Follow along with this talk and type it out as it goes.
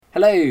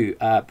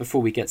Hello,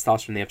 before we get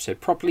started on the episode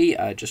properly,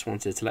 just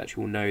wanted to let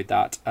you all know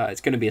that it's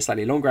going to be a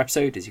slightly longer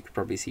episode, as you could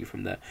probably see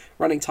from the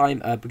running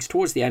time, because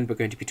towards the end we're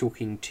going to be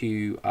talking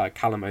to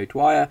Callum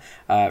O'Dwyer,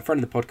 a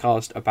friend of the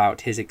podcast,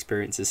 about his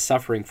experiences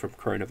suffering from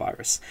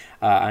coronavirus.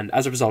 And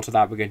as a result of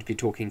that, we're going to be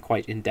talking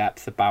quite in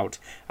depth about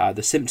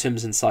the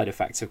symptoms and side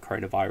effects of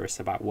coronavirus,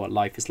 about what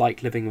life is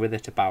like living with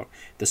it, about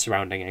the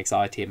surrounding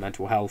anxiety and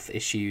mental health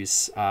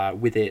issues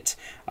with it,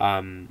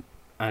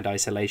 and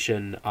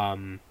isolation,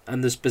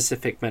 and the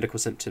specific medical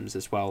symptoms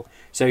as well.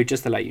 So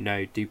just to let you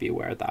know, do be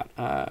aware of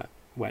that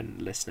when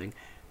listening.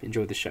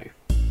 Enjoy the show.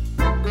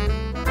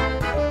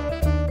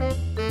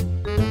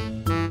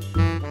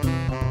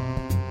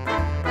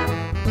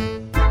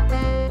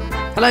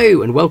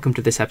 Hello and welcome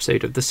to this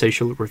episode of the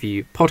Social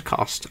Review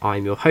Podcast.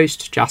 I'm your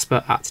host,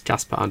 Jasper, at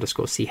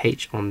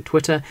Jasper_CH on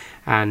Twitter.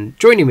 And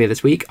joining me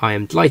this week, I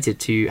am delighted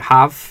to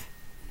have...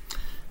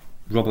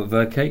 Robert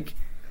Verkaik.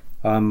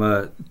 I'm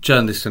a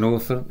journalist and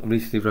author. I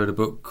recently wrote a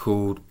book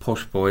called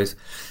Posh Boys,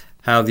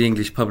 How the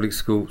English Public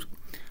Schools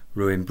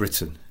Ruined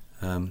Britain.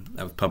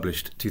 That was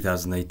published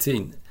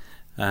 2018.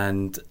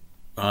 And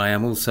I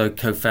am also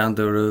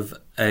co-founder of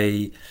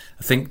a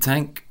think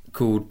tank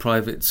called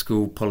Private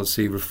School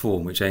Policy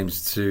Reform, which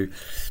aims to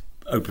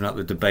open up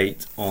the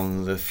debate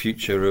on the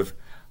future of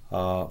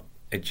our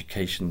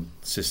education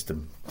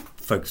system,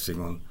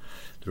 focusing on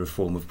the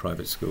reform of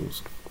private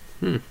schools.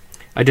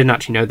 I didn't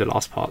actually know the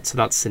last part, so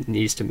that's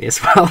news to me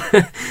as well.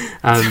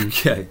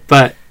 Okay.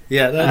 But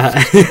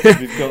yeah,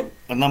 we've got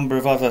a number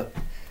of other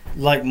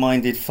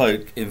like-minded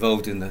folk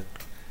involved in the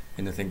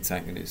think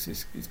tank, and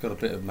it's got a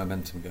bit of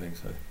momentum going.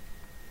 So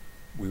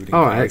we would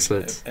encourage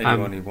excellent.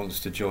 Anyone who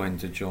wants to join,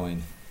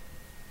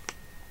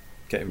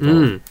 get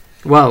involved.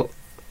 Well,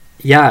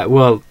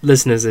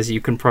 listeners, as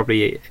you can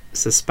probably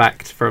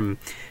suspect from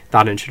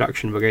that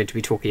introduction, we're going to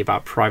be talking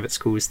about private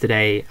schools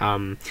today,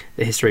 the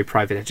history of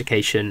private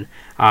education,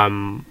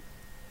 why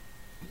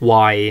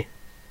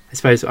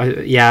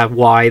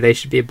they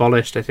should be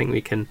abolished. I think we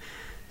can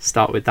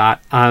start with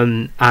that,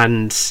 and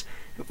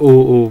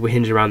all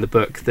hinge around the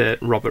book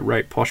that Robert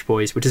wrote, Posh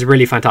Boys, which is a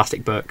really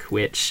fantastic book,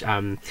 which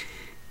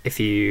if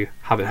you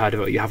haven't heard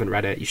of it or you haven't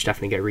read it, you should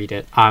definitely go read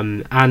it.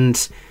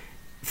 And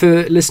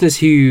for listeners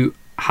who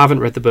haven't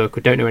read the book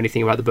or don't know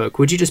anything about the book,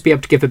 would you just be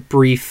able to give a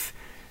brief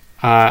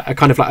a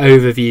kind of like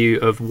overview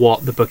of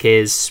what the book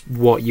is,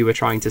 what you were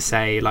trying to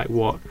say, like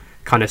what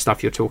kind of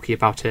stuff you're talking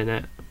about in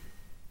it?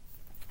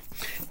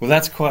 Well,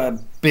 that's quite a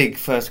big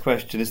first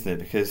question, isn't it?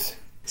 Because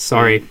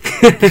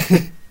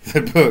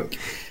the book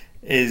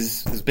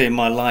has been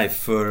my life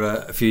for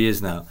a few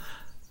years now.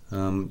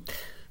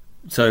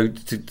 So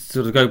to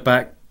sort of go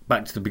back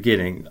to the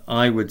beginning,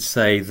 I would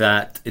say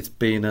that it's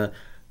been a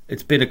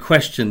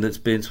question that's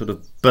been sort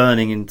of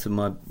burning into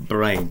my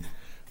brain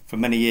for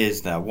many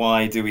years now.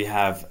 Why do we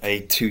have a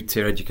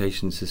two-tier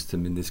education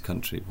system in this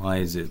country? Why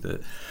is it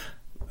that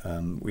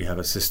we have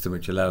a system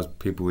which allows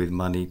people with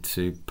money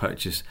to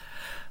purchase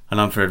an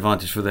unfair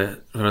advantage for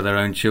their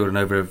own children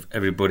over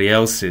everybody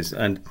else's?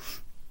 And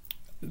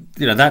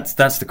that's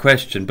the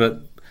question.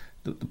 But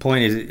the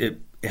point is,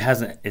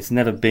 it's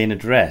never been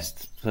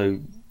addressed.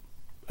 So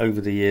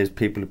over the years,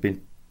 people have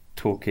been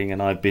talking,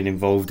 and I've been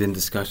involved in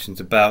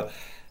discussions about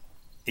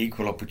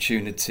equal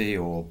opportunity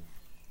or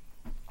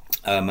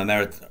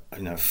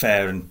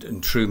fair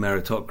and true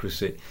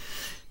meritocracy,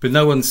 but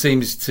no one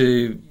seems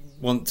to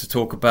want to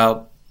talk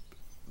about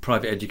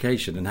private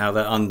education and how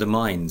that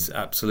undermines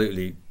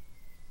absolutely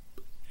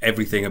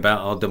everything about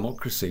our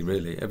democracy,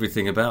 really,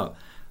 everything about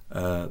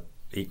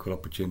equal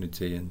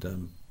opportunity and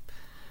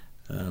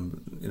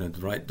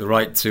the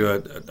right to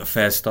a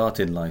fair start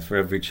in life for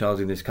every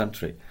child in this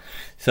country.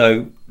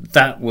 So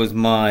that was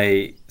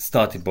my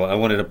starting point. I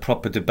wanted a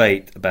proper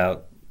debate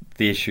about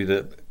the issue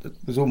that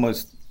was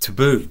almost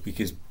taboo,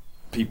 because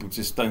people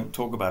just don't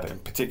talk about it,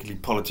 and particularly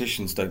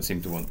politicians don't seem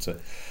to want to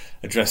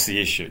address the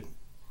issue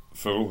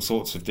for all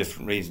sorts of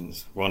different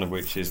reasons, one of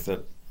which is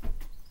that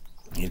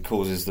it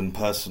causes them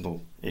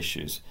personal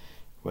issues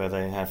where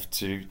they have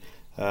to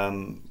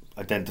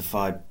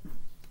identify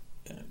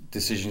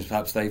decisions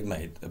perhaps they've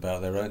made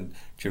about their own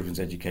children's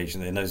education.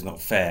 They know it's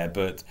not fair,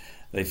 but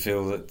they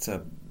feel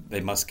that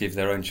they must give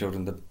their own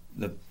children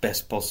the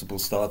best possible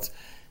start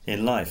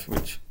in life,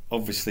 which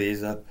obviously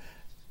is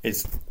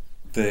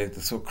the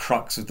sort of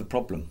crux of the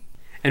problem.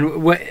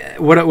 And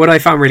what I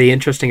found really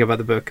interesting about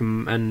the book,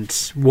 and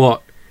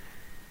what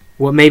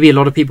maybe a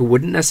lot of people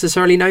wouldn't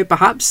necessarily know,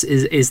 perhaps,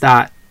 is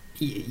that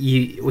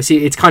you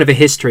see it's kind of a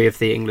history of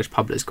the English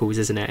public schools,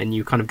 isn't it? And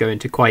you kind of go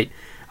into quite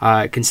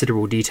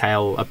considerable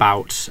detail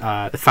about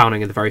the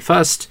founding of the very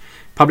first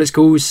public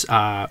schools,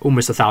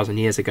 almost 1,000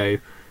 years ago,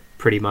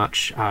 pretty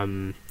much,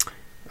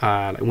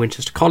 like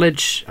Winchester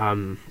College,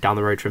 down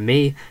the road from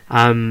me.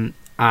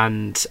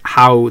 And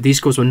how these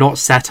schools were not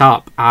set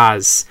up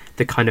as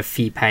the kind of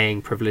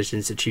fee-paying privileged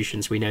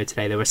institutions we know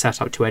today. They were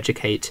set up to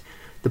educate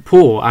the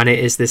poor, and it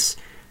is this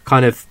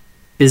kind of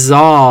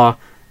bizarre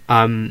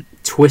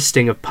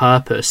twisting of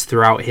purpose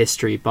throughout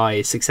history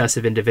by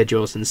successive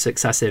individuals and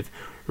successive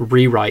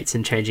rewrites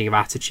and changing of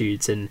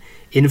attitudes and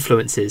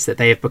influences that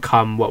they have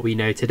become what we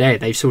know today.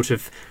 They've sort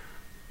of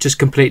just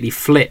completely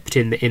flipped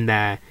in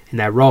their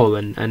role,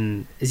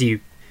 and as you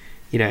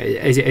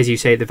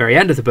say at the very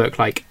end of the book,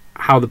 like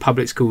how the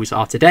public schools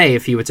are today,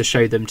 if you were to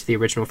show them to the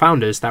original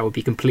founders, that would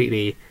be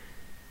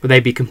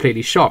they'd be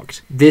completely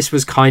shocked. This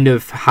was kind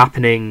of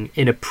happening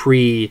in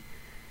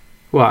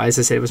as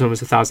I said, it was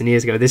almost 1,000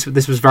 years ago. This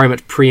was very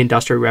much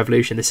pre-industrial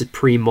revolution. This is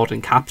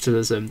pre-modern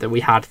capitalism, that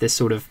we had this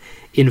sort of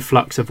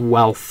influx of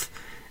wealth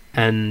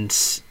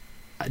and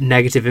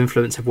negative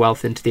influence of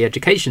wealth into the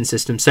education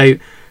system. So,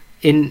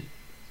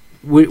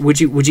 would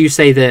you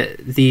say that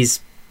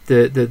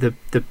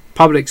the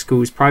public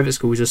schools, private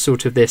schools, are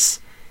sort of this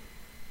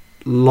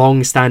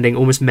long-standing,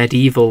 almost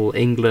medieval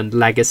England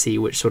legacy,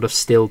 which sort of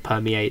still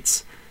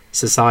permeates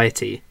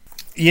society?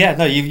 Yeah,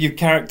 no, you've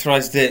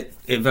characterised it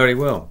very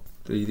well.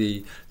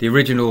 The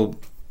original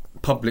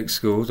public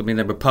schools, I mean,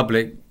 they were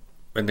public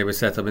when they were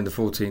set up in the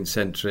 14th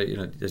century,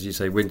 as you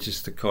say,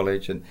 Winchester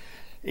College and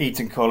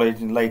Eton College,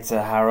 and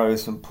later Harrow,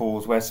 St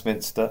Paul's,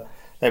 Westminster.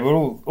 They were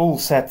all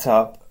set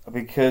up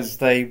because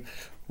they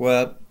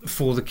were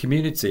for the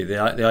community. The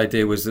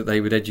idea was that they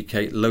would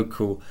educate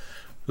local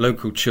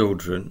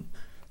children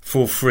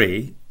for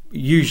free,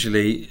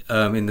 usually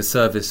in the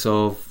service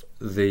of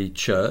the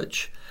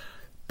church.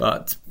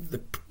 But the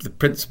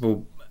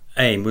principal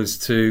aim was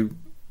to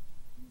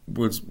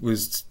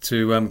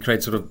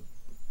create sort of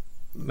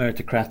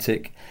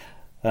meritocratic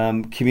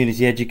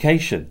community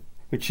education,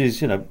 which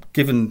is,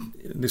 given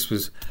this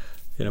was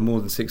more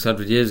than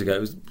 600 years ago, it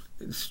was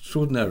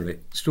extraordinarily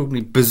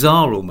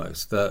bizarre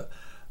almost that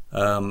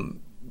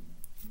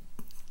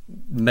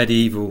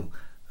medieval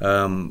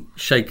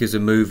shakers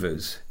and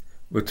movers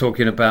were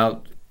talking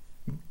about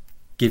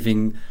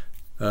giving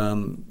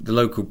the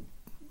local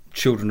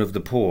children of the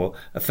poor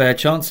a fair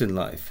chance in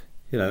life,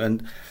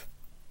 and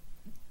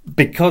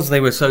because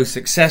they were so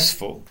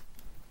successful,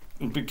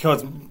 and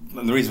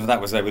the reason for that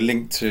was they were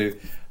linked to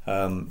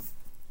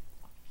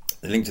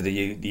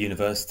the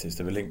universities.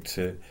 They were linked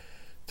to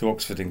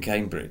Oxford and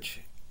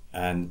Cambridge,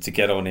 and to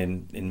get on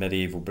in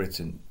medieval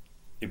Britain,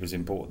 it was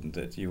important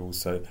that you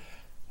also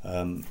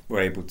were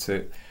able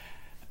to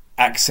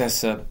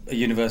access a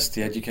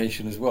university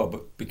education as well.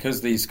 But because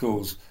these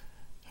schools,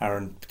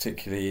 Harrow,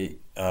 particularly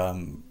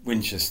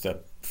Winchester,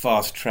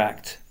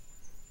 fast-tracked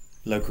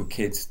local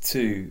kids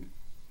to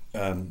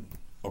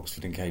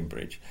Oxford and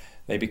Cambridge,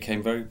 they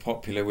became very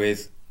popular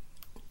with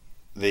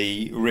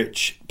the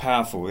rich,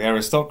 powerful, the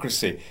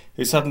aristocracy,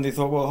 who suddenly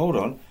thought, well, hold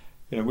on,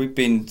 we've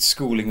been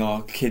schooling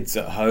our kids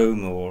at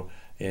home or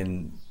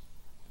in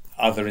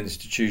other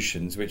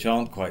institutions which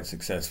aren't quite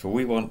successful.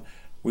 We want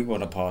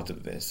a part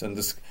of this. And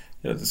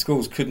the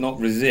schools could not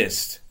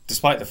resist,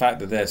 despite the fact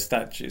that their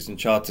statutes and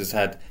charters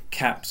had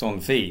caps on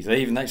fees. They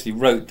even actually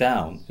wrote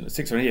down,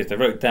 600 years, they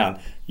wrote down,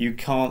 you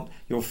can't,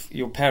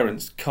 your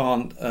parents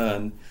can't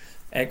earn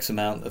X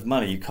amount of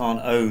money. You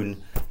can't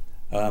own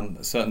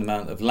a certain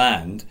amount of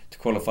land to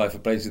qualify for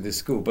place at this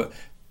school. But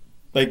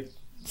they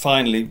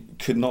finally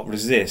could not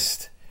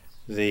resist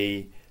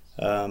the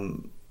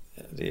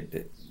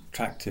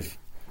attractive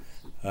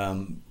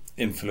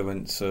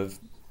influence of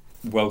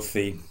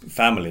wealthy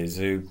families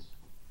who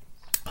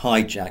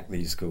hijack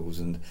these schools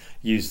and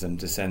use them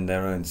to send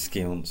their own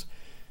scions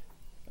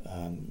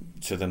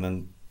to them.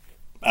 And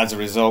as a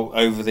result,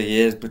 over the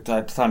years, by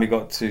the time we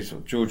got to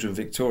sort of Georgian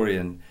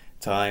Victorian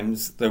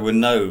times, there were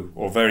no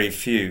or very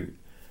few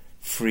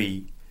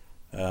free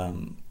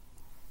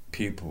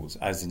pupils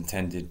as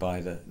intended by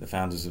the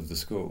founders of the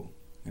school.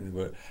 And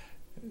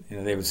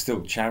they were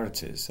still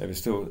charities. They were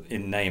still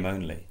in name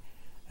only.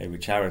 They were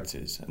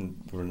charities,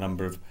 and there were a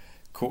number of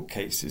court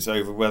cases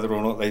over whether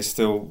or not they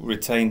still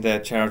retained their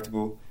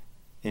charitable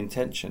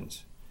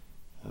intentions.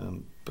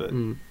 But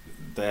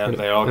they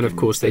are, and of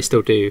course they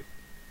still do.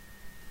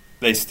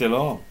 They still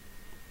are.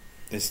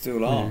 They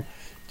still are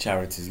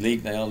charities.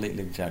 They are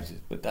legal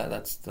charities. But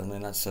that's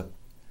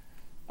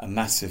a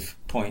massive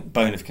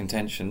bone of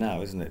contention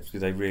now, isn't it? Do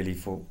they really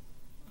feel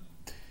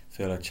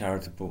a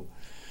charitable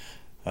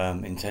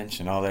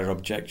intention? Are their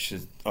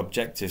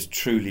objectives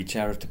truly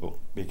charitable?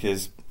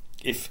 Because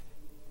if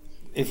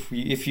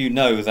you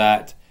know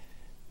that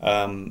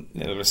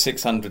there are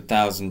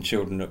 600,000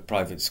 children at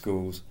private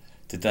schools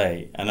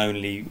today, and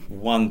only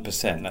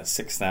 1%, that's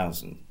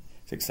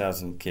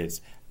 6,000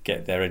 kids,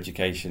 get their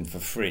education for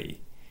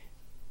free,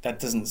 that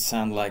doesn't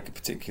sound like a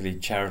particularly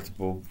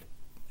charitable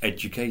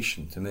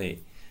education to me.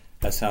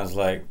 That sounds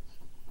like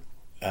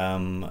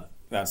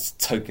that's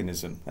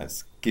tokenism.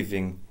 That's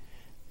giving,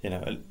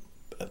 a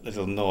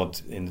little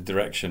nod in the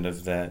direction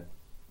of their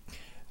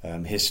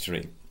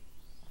history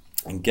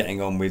and getting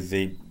on with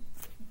the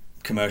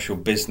commercial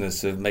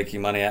business of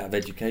making money out of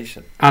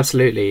education.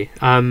 Absolutely.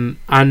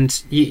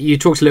 And you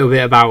talked a little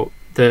bit about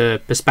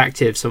the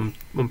perspectives on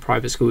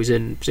private schools,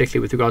 and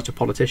particularly with regards to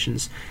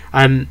politicians.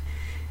 In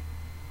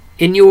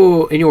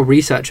your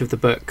research of the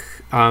book,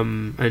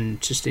 and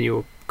just in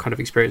your kind of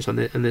experience on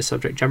this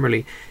subject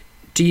generally,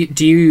 do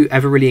you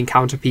ever really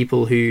encounter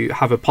people who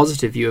have a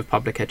positive view of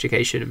public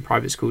education and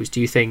private schools? Do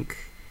you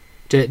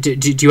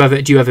Do you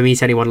ever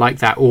meet anyone like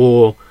that?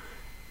 Or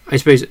I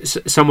suppose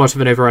somewhat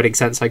of an overriding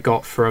sense I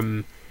got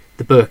from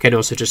the book, and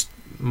also just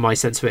my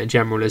sense of it in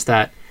general, is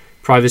that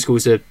private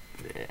schools are,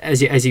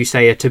 as you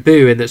say, a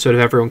taboo, and that sort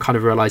of everyone kind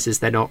of realizes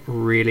they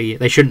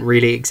shouldn't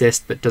really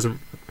exist, but doesn't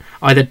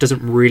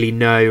really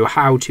know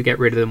how to get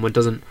rid of them, or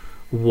doesn't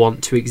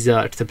want to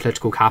exert the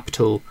political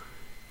capital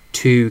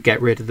to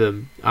get rid of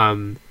them.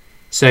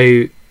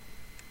 So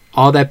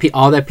are there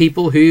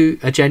people who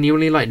are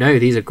genuinely like, no,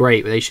 these are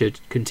great, they should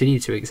continue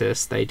to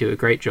exist, they do a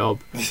great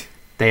job,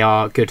 they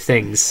are good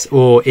things?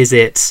 Or is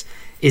it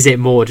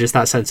more just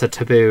that sense of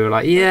taboo,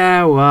 like,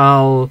 yeah,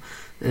 well,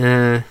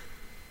 or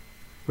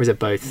is it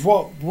both?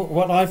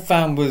 What I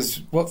found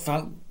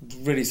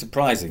really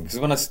surprising, because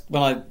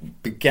when I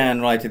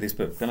began writing this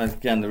book, when I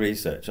began the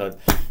research, I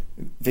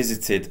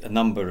visited a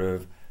number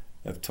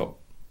of top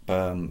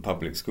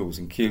public schools,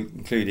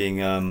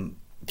 including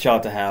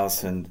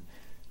Charterhouse and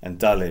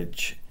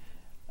Dulwich,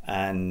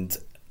 and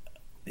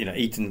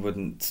Eton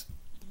wouldn't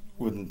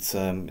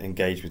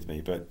engage with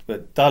me,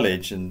 but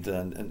Dulwich and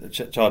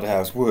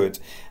Charterhouse would.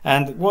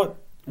 And what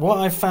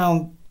I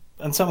found,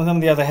 and some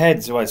of the other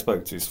heads who I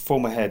spoke to,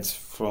 former heads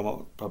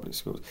from public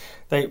schools,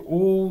 they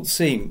all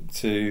seemed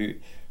to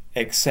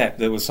accept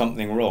there was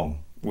something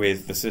wrong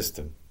with the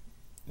system.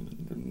 I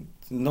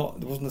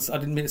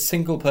didn't meet a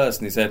single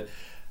person who said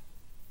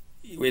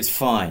it's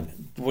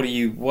fine. Why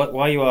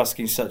are you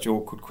asking such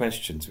awkward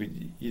questions?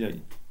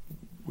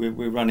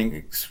 We're running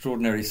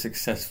extraordinarily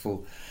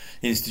successful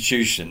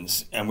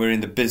institutions, and we're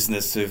in the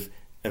business of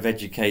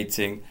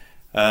educating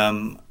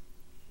the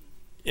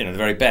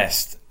very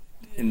best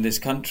in this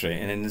country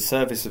and in the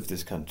service of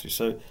this country.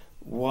 So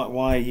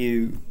why are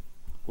you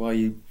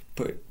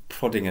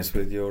prodding us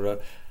with your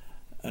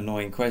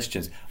annoying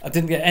questions? I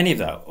didn't get any of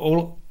that.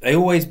 They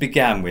always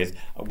began with,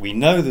 we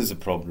know there's a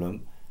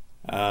problem,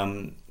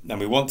 and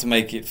we want to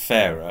make it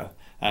fairer,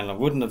 and I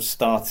wouldn't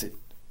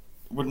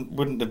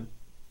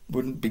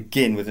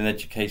begin with an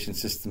education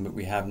system that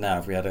we have now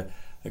if we had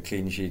a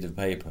clean sheet of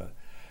paper.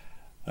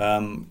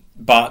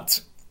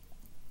 But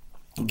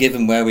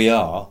given where we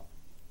are,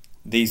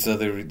 these are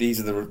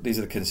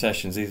the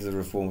concessions, these are the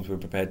reforms we're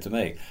prepared to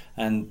make.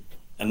 And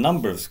a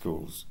number of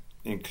schools,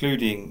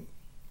 including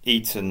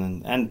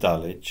Eton and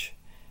Dulwich,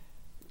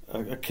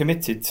 are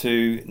committed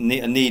to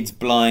a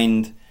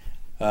needs-blind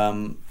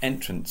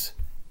entrance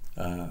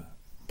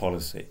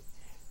policy,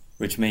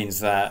 which means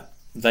that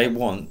they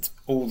want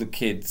all the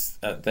kids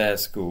at their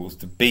schools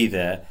to be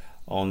there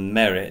on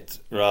merit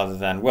rather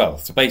than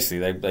wealth. So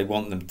basically they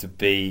want them to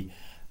be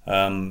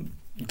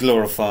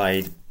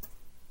glorified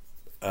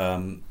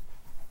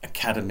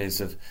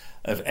academies of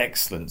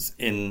excellence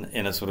in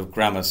a sort of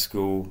grammar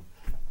school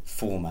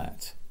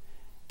format.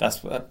 That's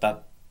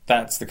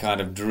the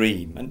kind of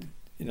dream. And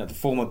the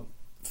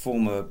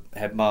former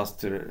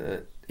headmaster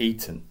at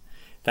Eton,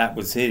 that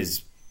was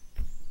his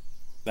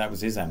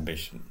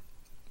ambition,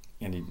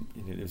 and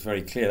it was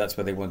very clear that's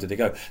where they wanted to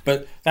go.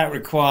 But that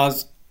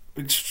requires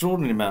an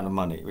extraordinary amount of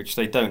money, which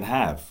they don't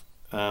have.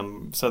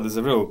 So there's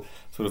a real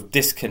sort of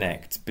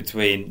disconnect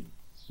between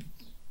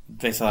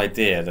this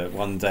idea that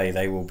one day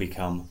they will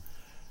become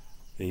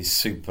these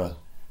super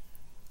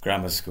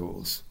grammar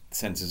schools,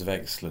 centres of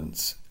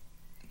excellence,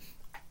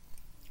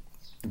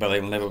 but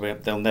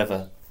they'll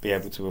never be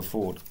able to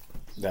afford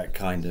that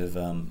kind of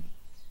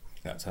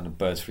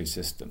bursary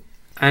system.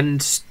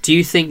 And do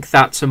you think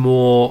that's a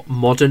more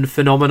modern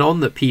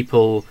phenomenon, that the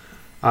people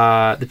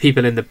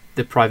in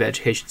the private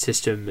education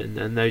system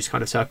and those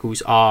kind of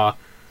circles are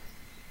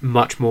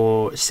much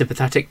more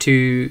sympathetic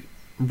to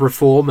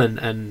reform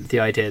and the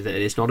idea that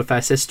it's not a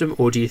fair system?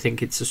 Or do you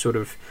think it's a sort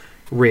of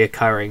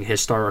reoccurring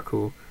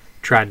historical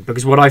trend?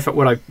 Because one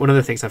of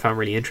the things I found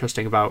really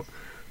interesting about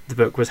the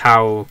book was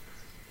how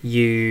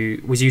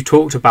you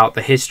talked about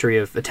the history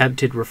of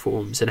attempted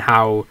reforms, and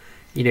how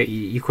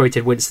you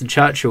quoted Winston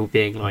Churchill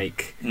being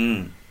like,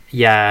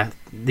 yeah,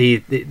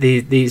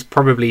 these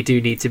probably do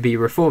need to be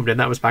reformed, and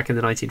that was back in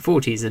the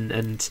 1940s,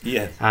 and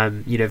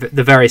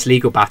the various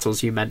legal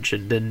battles you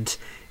mentioned, and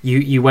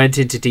you went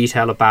into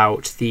detail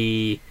about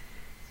the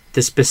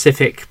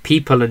specific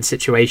people and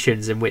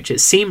situations in which it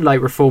seemed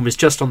like reform was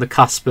just on the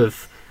cusp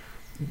of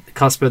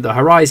the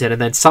horizon,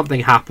 and then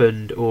something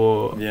happened,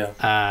 or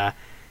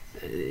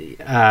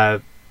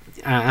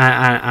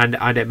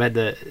and it meant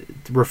that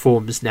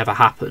reforms never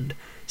happened.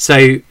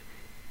 So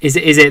is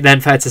it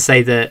then fair to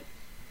say that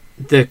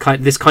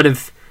this kind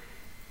of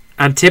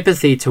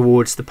antipathy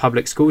towards the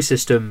public school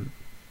system,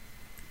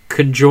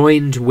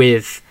 conjoined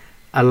with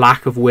a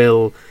lack of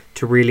will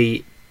to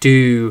really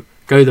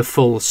go the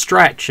full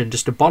stretch and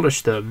just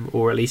abolish them,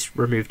 or at least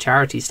remove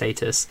charity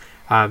status,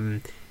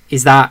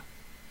 is that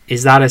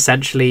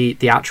essentially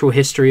the actual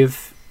history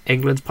of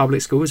England's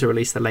public schools, or at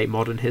least the late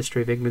modern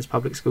history of England's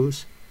public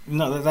schools?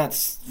 No,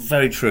 that's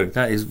very true.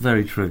 That is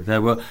very true.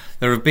 There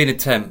have been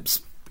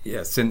attempts,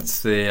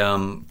 since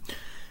the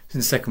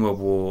Second World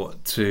War,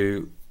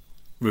 to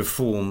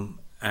reform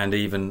and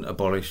even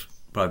abolish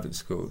private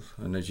schools.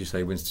 And as you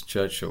say, Winston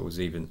Churchill was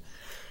even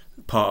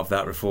part of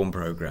that reform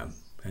programme.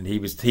 and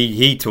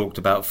he talked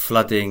about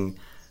flooding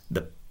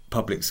the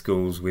public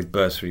schools with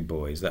bursary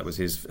boys. That was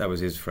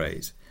his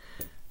phrase,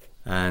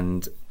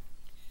 and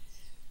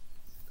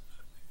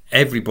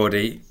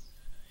everybody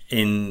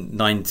in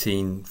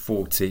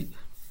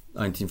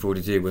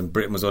 1942, when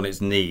Britain was on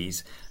its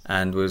knees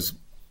and was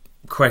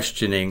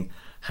questioning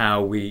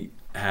how we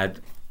had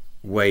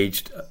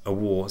waged a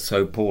war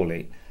so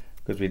poorly,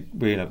 because we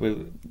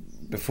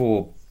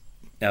before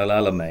El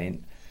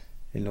Alamein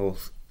in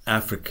North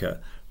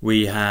Africa,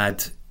 it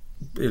had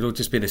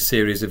just been a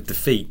series of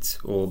defeats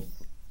or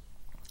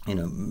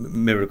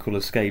miracle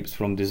escapes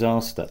from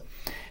disaster.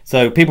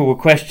 So people were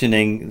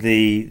questioning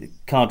the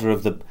cadre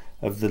of the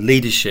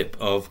leadership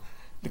of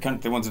the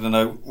country. They wanted to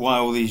know why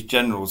all these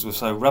generals were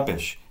so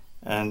rubbish,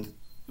 and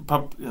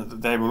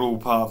they were all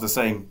part of the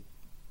same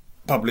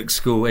public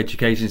school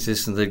education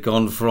system. They'd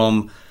gone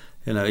from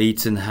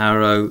Eton,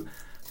 Harrow,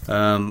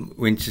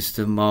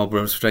 Winchester,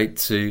 Marlborough, straight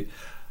to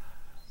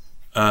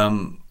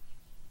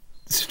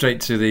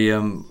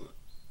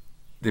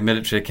the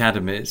military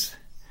academies,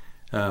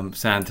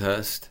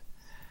 Sandhurst,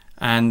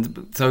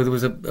 and so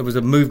there was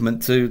a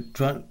movement to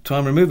try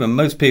and remove them.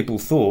 Most people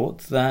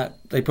thought that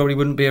they probably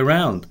wouldn't be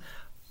around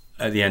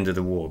at the end of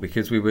the war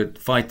because we were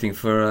fighting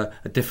for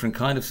a different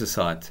kind of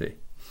society.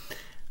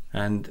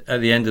 And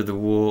at the end of the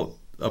war,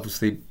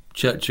 obviously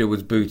Churchill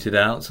was booted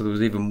out, so there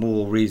was even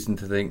more reason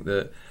to think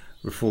that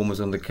reform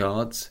was on the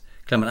cards.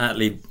 Clement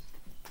Attlee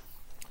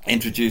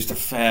introduced a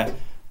fair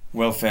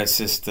welfare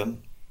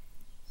system,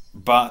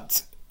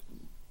 but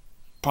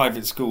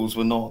private schools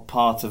were not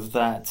part of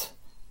that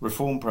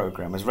reform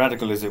programme. As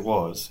radical as it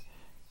was,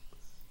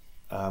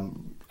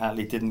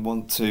 Attlee didn't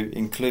want to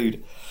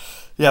include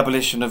the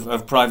abolition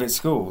of private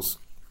schools,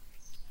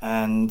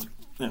 and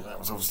that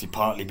was obviously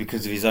partly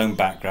because of his own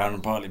background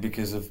and partly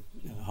because of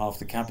half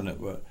the cabinet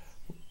were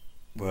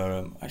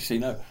actually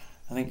no.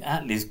 I think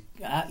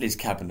Attlee's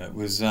cabinet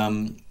was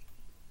far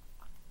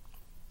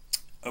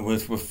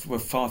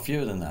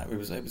fewer than that. It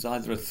was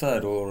either a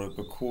third or a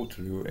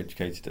quarter who were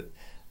educated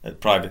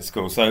at private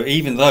schools. So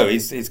even though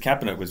his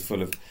cabinet was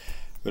full of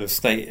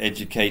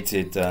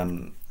state-educated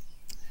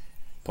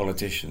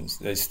politicians,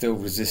 they still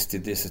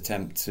resisted this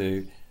attempt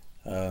to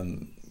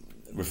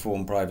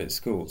reform private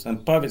schools.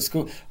 And private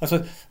school, I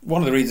suppose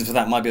one of the reasons for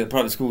that might be that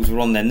private schools were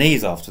on their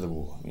knees after the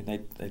war. I mean,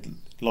 they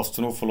lost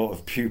an awful lot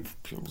of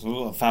pupils. A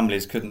lot of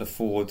families couldn't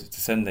afford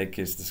to send their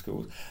kids to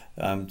schools.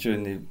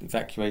 During the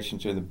evacuation,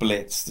 during the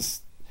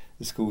Blitz,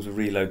 the schools were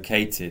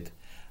relocated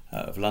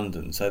out of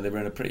London, so they were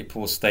in a pretty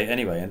poor state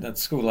anyway. And a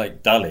school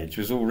like Dulwich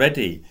was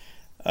already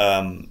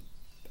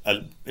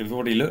it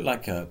already looked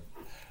like a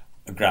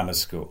grammar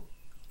school,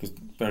 because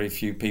very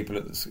few people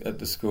at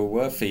the school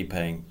were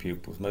fee-paying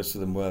pupils. Most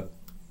of them were,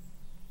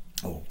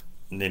 or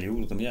nearly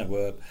all of them,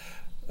 were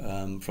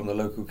from the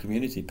local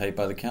community, paid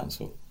by the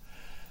council.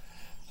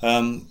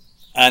 And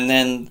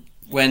then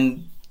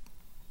when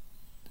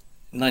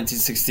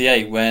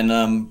 1968,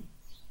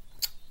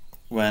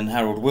 when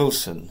Harold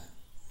Wilson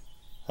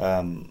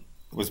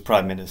was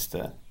Prime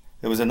Minister,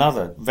 there was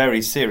another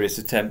very serious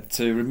attempt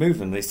to remove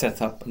them. They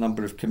set up a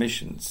number of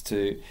commissions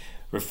to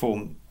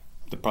reform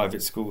the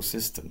private school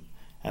system,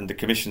 and the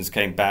commissions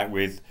came back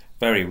with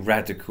very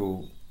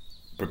radical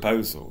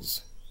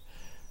proposals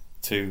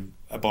to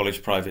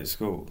abolish private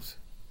schools.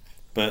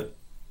 But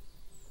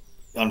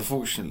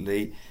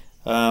unfortunately,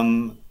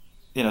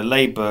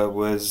 Labour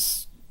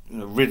was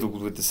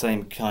riddled with the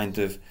same kind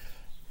of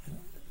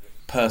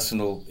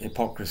personal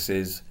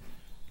hypocrisies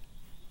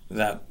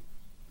that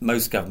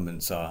most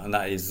governments are, and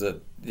that is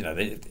that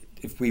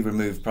if we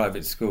remove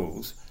private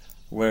schools,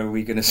 where are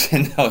we going to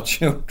send our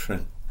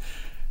children?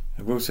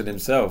 Wilson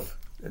himself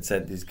had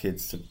sent his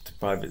kids to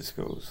private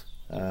schools,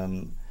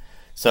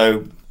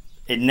 so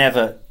it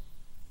never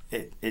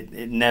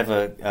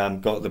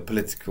got the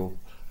political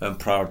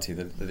priority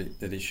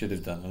that it should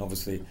have done. And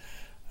obviously,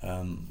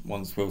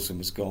 once Wilson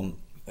was gone,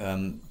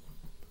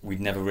 we'd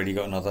never really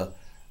got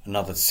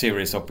another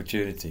serious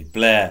opportunity.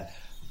 Blair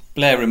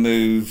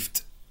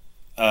removed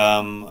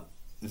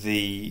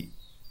the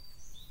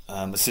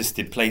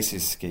assisted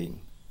places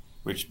scheme,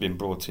 which had been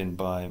brought in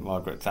by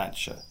Margaret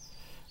Thatcher,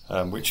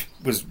 which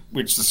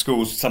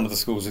some of the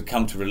schools had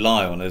come to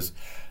rely on, as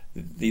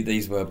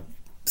these were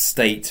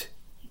state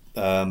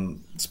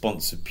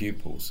sponsored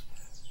pupils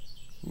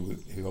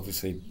who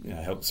obviously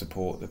helped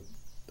support the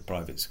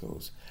private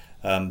schools.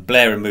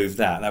 Blair removed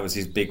that. That was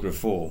his big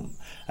reform.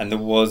 And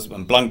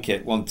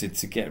Blunkett wanted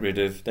to get rid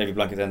of, David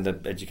Blunkett, then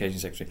the Education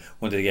Secretary,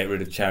 wanted to get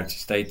rid of charity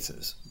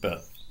status,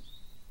 but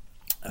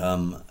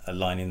a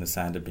line in the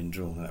sand had been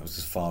drawn, and that was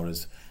as far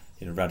as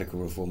radical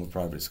reform of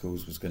private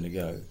schools was going to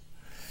go.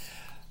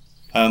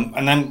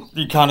 And then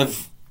you kind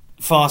of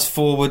fast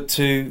forward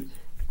to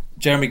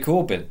Jeremy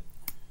Corbyn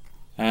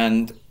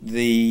and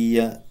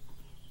the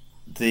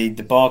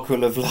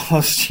debacle of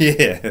last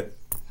year,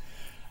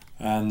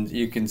 and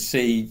you can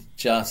see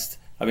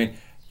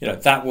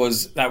that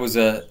was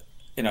a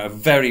a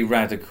very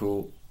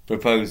radical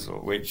proposal,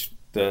 which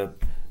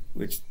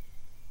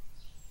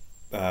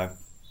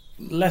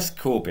less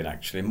Corbyn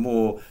actually,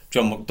 more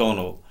John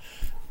McDonnell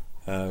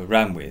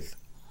ran with.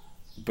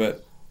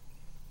 But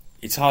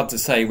it's hard to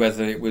say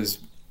whether it was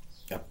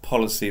a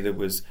policy that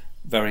was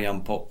very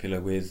unpopular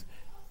with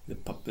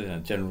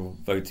the general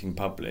voting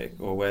public,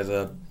 or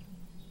whether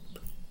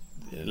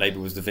Labour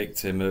was the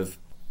victim of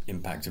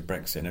impact of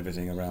Brexit and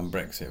everything around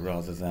Brexit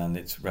rather than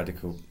its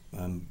radical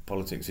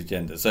politics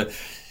agenda. So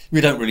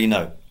we don't really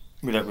know.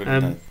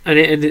 Know. And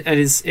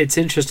it's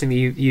interesting that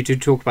you do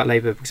talk about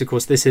Labour, because of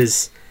course this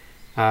is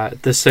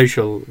the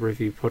Social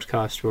Review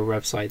podcast, or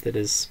website that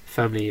is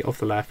firmly off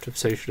the left of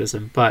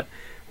socialism. But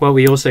what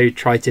we also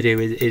try to do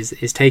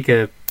is take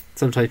a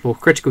sometimes more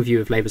critical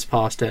view of Labour's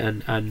past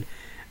and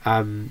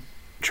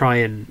try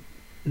and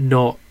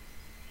not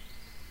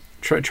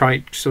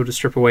try sort of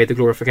strip away the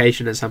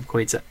glorification at some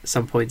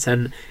points.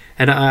 And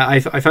I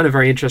found it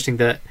very interesting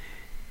that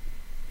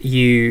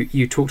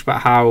you talked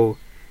about how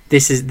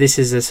this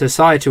is a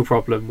societal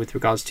problem with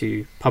regards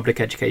to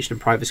public education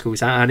and private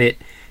schools, and it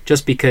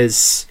just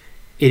because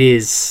it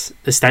is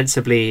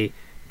ostensibly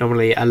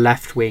normally a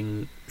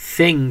left-wing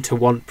thing to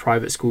want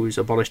private schools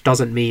abolished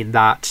doesn't mean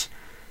that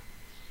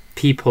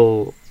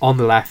people on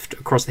the left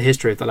across the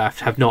history of the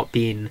left have not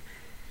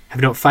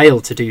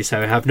failed to do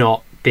so,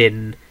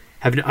 didn't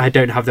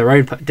have their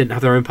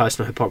own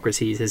personal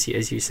hypocrisies, as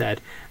you said,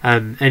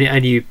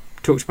 and you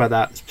talked about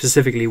that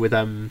specifically with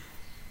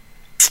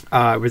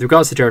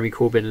regards to Jeremy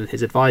Corbyn and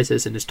his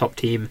advisors and his top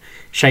team,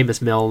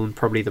 Seamus Milne,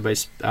 probably the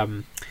most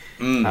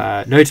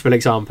notable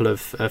example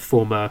of a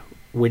former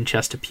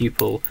Winchester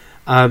pupil,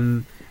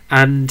 and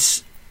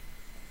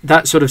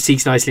that sort of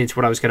segues nicely into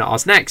what I was going to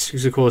ask next,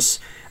 because of course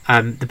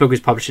the book was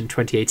published in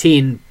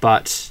 2018,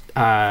 but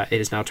it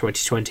is now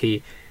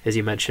 2020. As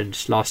you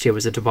mentioned, last year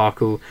was a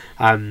debacle.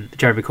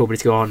 Jeremy Corbyn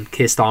is gone.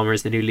 Keir Starmer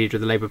is the new leader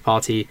of the Labour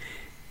Party,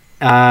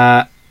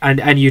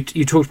 and you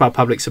talked about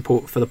public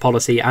support for the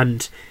policy,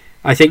 and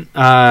I think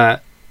I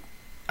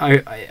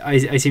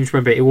seem to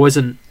remember it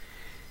wasn't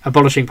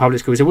abolishing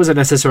public schools. It wasn't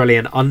necessarily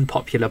an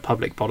unpopular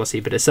public policy,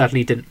 but it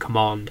certainly didn't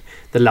command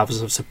the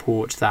levels of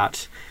support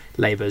that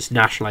Labour's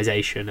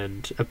nationalisation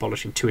and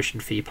abolishing tuition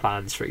fee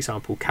plans, for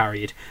example,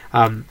 carried.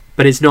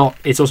 But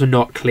it's also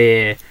not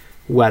clear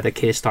whether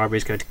Keir Starmer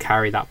is going to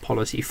carry that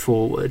policy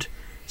forward.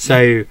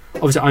 So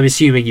obviously, I'm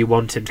assuming you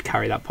want him to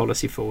carry that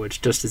policy forward,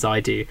 just as I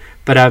do.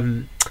 But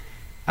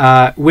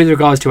with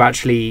regards to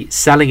actually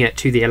selling it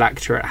to the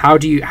electorate, how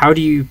do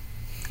you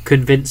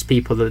convince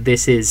people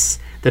that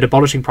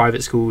abolishing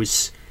private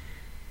schools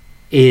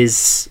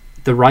is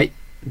the right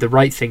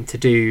thing to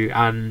do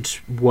and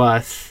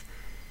worth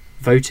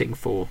voting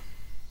for?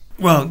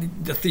 Well,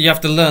 you have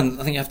to learn.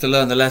 I think you have to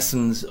learn the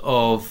lessons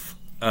of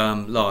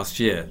last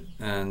year,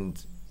 and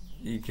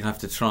you have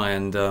to try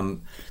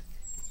and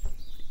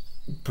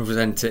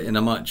present it in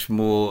a much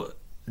more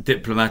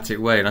diplomatic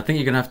way. And I think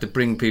you're going to have to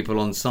bring people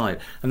on side,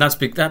 and that's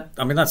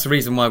the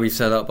reason why we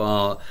set up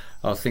our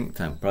think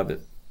tank,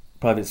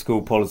 private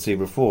school policy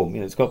reform.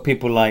 It's got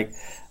people like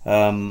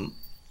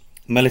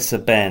Melissa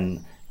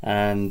Benn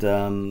and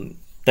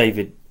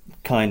David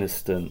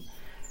Kynaston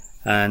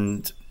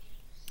and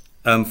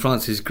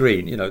Francis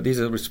Green. These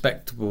are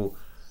respectable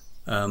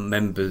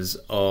members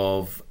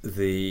of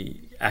the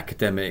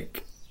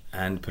academic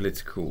and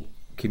political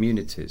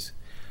communities,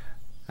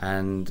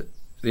 and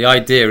the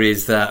idea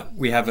is that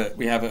we have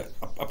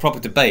a proper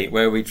debate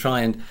where we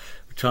don't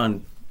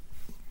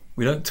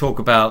talk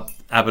about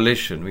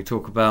abolition. We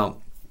talk about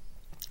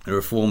the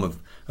reform of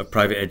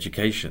private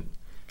education.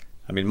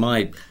 I mean,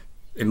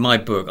 in my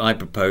book, I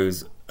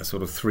propose a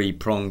sort of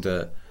three-pronged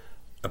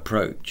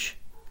approach,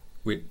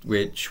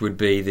 which would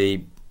be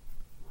the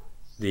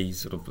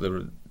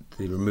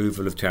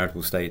removal of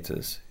charitable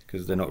status,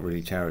 because they're not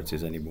really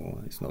charities anymore.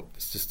 It's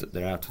just that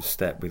they're out of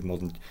step with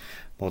modern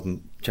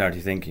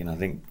charity thinking. I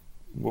think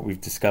what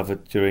we've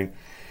discovered during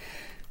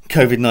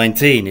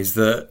COVID-19 is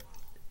that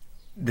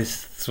this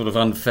sort of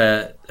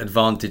unfair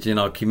advantage in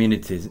our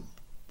communities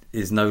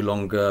is no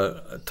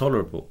longer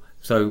tolerable.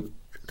 So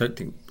I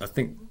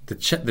think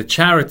the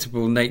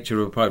charitable nature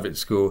of a private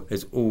school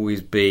has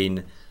always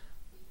been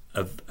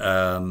a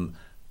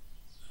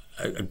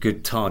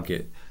good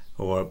target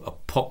or a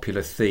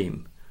popular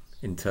theme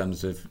in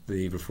terms of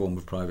the reform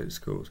of private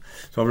schools.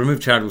 So I'll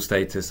remove charitable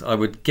status. I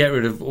would get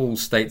rid of all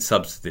state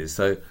subsidies.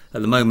 So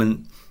at the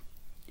moment,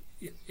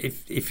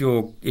 if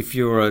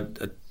you're a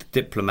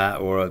diplomat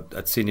or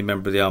a senior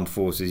member of the armed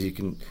forces, you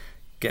can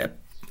get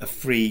a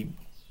free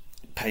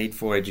paid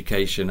for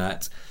education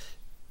at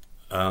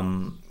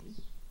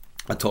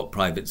a top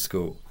private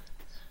school,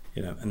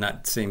 and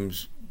that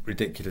seems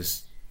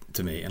ridiculous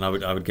to me, and I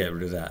would get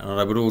rid of that. And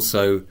I would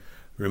also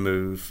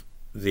remove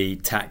the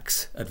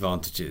tax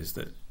advantages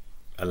that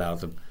allow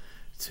them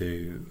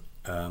to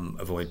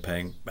avoid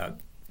paying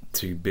about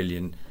 £2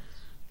 billion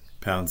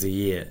a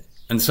year.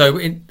 And so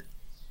in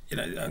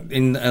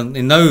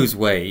those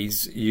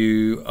ways,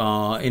 you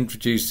are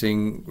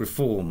introducing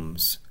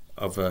reforms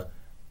of a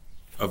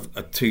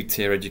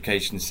two-tier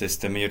education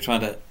system. You're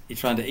trying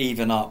to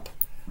even up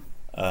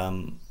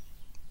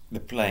the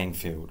playing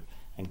field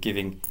and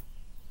giving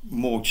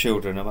more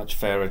children a much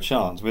fairer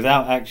chance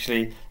without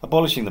actually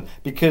abolishing them.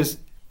 Because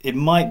it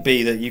might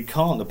be that you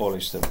can't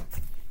abolish them.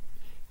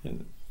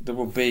 There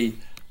will be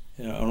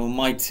an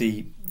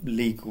almighty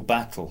legal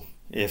battle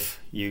if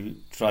you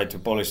tried to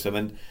abolish them,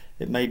 and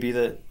it may be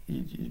that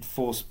you'd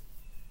force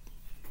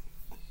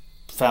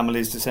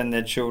families to send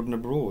their children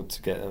abroad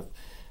to get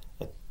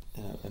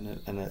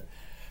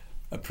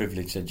a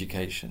privileged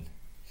education,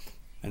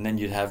 and then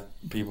you'd have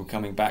people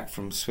coming back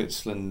from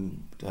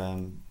Switzerland,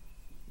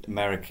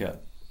 America,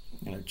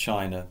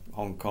 China,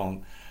 Hong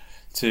Kong,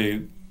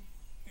 to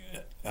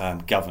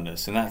govern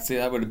us, and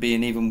that would be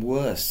an even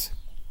worse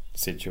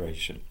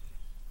situation.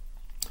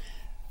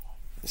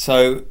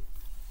 So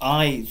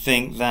I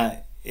think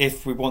that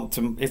if we want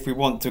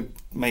to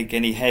make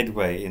any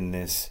headway in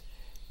this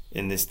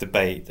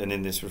debate and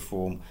in this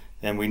reform,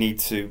 then we need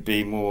to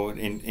be more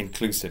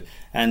inclusive.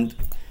 And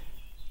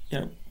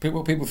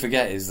what people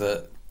forget is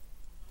that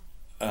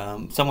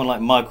someone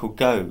like Michael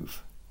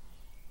Gove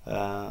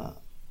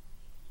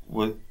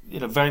would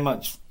very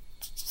much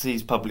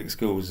sees public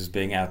schools as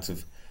being out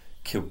of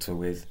kilter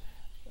with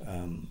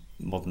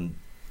modern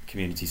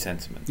community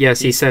sentiment.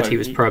 Yes, he said he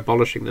was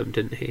pro-abolishing them,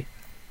 didn't he?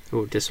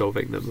 Or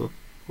dissolving them, or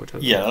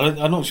whatever. Yeah,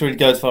 I'm not sure he'd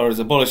go as far as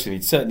abolishing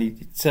them.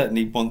 He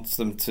certainly wants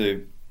them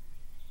to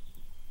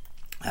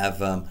have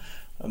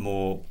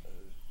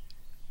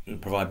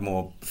provide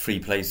more free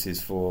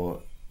places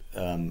for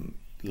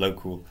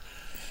local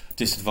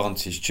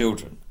disadvantaged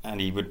children, and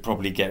he would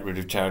probably get rid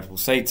of charitable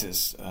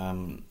status.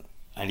 And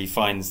he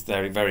finds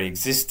their very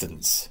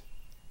existence,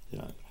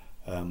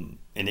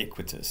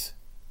 iniquitous.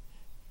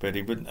 But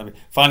he wouldn't. I mean,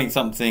 finding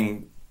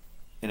something,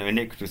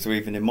 iniquitous or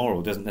even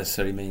immoral doesn't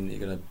necessarily mean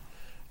that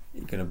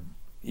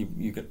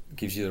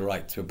gives you the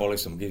right to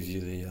abolish them. Gives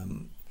you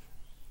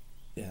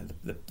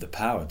the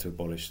power to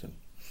abolish them.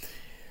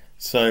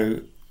 So,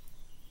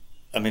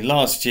 I mean,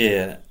 last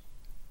year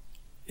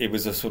it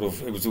was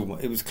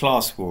it was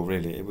class war,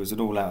 really. It was an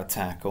all-out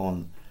attack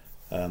on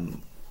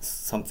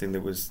something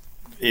that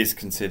is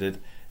considered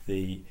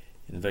the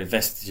very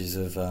vestiges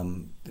of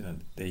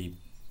the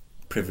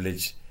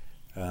privileged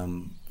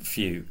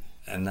few,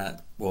 and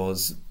that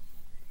was,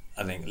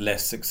 I think,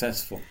 less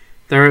successful.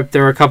 There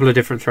are a couple of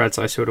different threads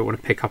I sort of want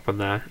to pick up on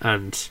there,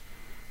 and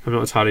I'm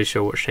not entirely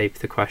sure what shape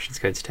the question's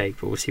going to take,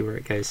 but we'll see where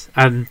it goes.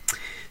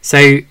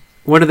 So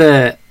one of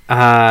the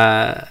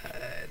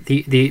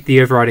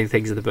overriding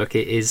things in the book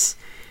is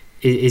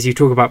you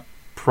talk about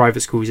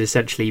private schools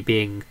essentially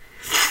being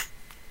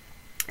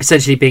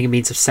a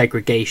means of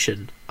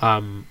segregation,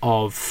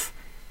 of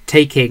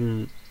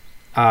taking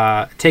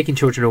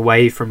children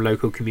away from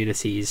local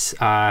communities,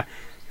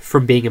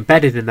 from being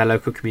embedded in their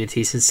local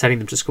communities and sending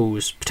them to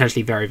schools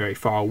potentially very, very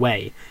far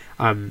away.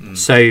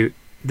 So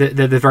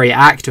the very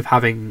act of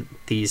having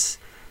these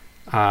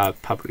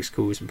public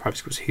schools and private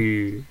schools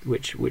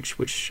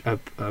which are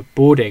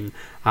boarding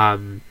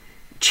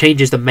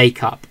changes the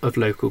makeup of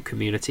local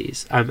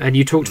communities. And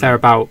you talked there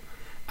about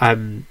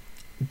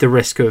the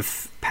risk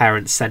of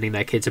parents sending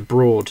their kids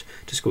abroad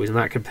to schools, and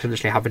that can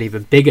potentially have an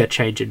even bigger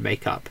change in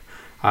makeup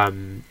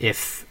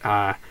if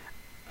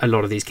a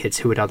lot of these kids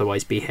who would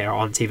otherwise be here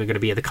aren't even going to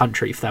be in the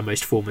country for their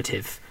most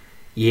formative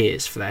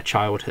years, for their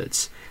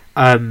childhoods.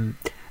 And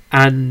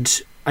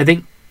I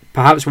think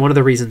perhaps one of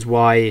the reasons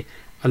why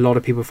a lot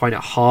of people find it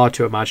hard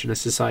to imagine a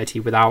society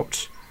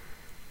without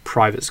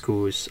private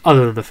schools,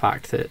 other than the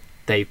fact that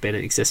they've been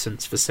in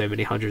existence for so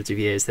many hundreds of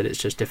years that it's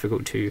just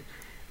difficult to,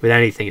 with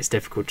anything, it's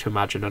difficult to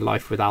imagine a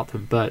life without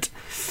them. But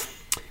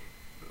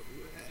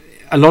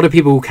a lot of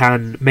people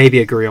can maybe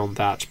agree on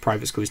that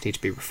private schools need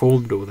to be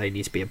reformed or they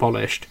need to be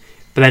abolished.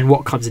 But then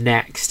what comes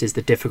next is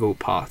the difficult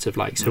part of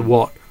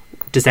what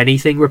does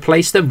anything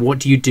replace them? What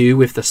do you do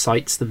with the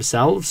sites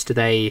themselves? Do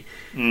they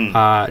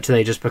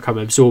just become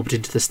absorbed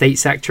into the state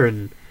sector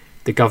and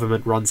the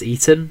government runs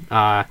Eton?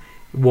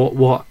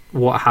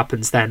 What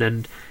happens then?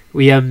 And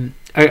we more than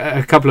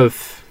a couple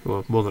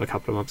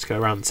of months ago,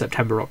 around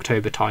September,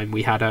 October time,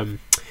 we had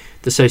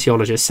the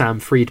sociologist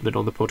Sam Friedman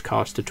on the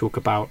podcast to talk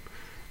about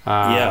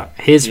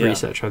his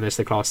research on this,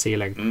 the glass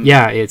ceiling.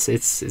 Yeah, it's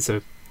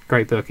a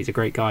great book. He's a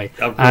great guy.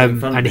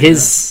 And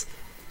his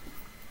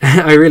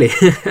oh really?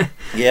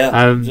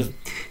 Yeah.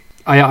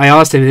 I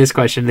asked him this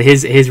question.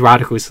 His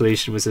radical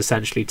solution was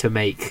essentially to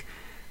make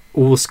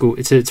all school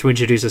to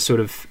introduce a sort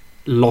of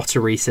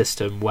lottery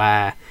system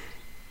where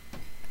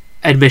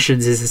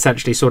admissions is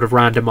essentially sort of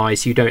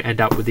randomized. You don't end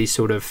up with these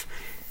sort of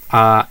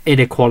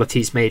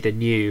inequalities made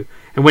anew.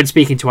 And when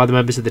speaking to other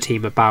members of the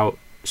team about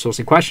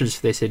sourcing questions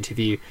for this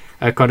interview,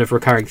 a kind of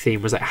recurring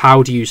theme was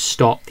how do you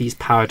stop these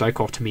power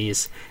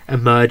dichotomies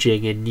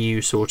emerging in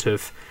new sort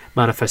of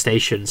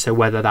manifestations? So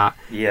whether that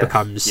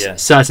becomes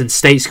certain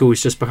state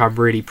schools just become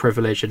really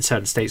privileged and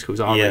certain state schools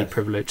are really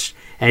privileged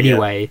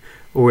anyway,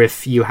 or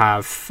if you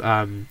have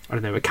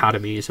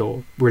academies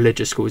or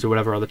religious schools or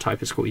whatever other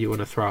type of school you want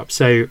to throw up.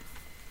 So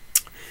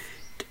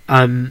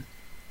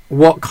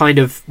what kind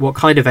of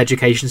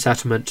education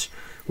settlement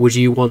would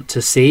you want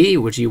to see?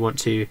 Would you want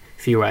to,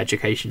 if you were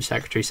education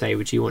secretary, say,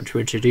 would you want to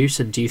introduce?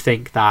 And do you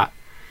think that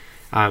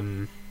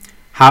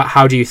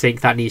how do you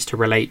think that needs to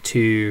relate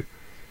to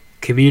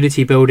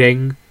community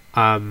building,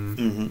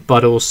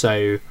 but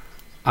also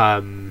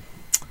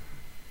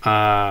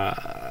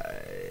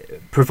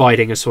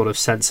providing a sort of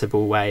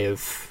sensible way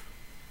of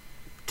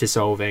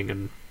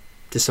dissolving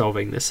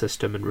the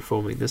system and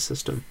reforming the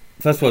system.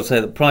 First of all, I'd say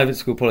that private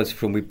school policy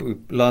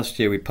reform, last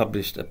year we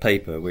published a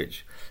paper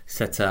which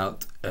set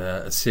out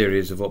a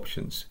series of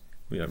options,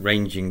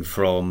 ranging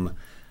from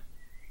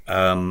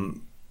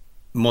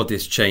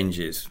modest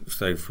changes.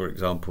 So, for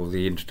example,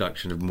 the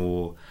introduction of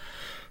more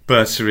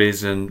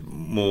bursaries and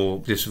more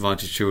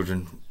disadvantaged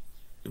children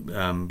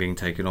being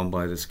taken on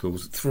by the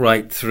schools,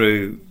 right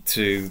through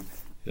to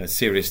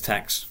serious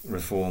tax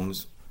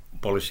reforms,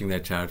 abolishing their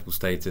charitable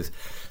status,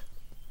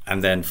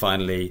 and then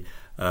finally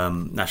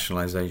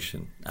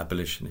nationalisation,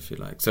 abolition, if you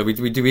like. So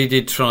we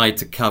did try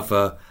to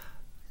cover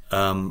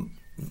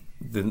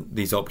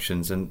these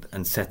options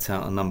and set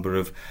out a number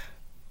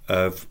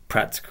of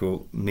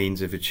practical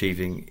means of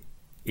achieving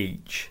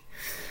each.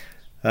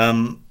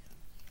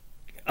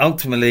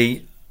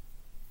 Ultimately,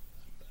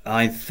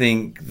 I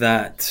think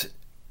that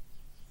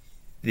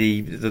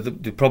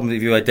the problem that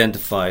you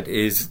identified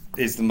is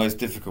the most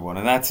difficult one,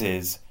 and that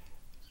is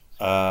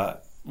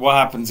what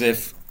happens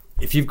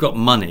if you've got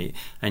money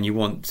and you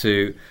want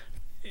to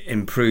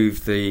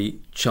improve the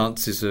life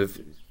chances of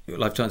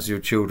your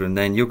children,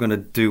 then you're going to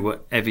do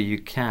whatever you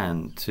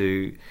can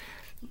to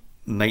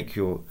make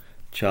your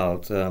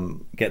child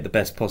get the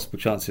best possible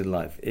chance in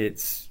life.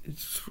 It's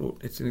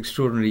an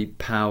extraordinarily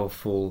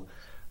powerful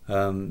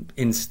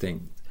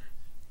instinct,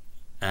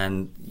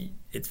 and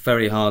it's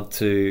very hard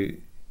to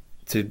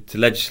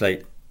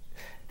legislate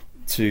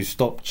to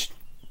stop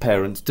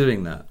parents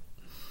doing that.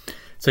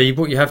 So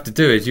what you have to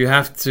do is you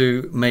have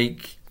to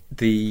make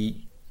the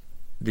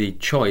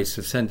choice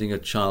of sending a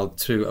child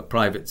to a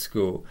private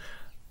school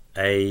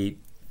a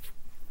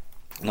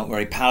not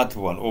very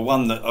palatable one, or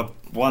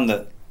one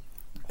that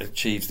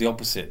achieves the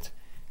opposite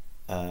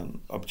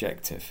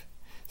objective.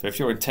 So if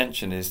your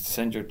intention is to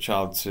send your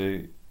child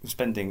to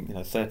spending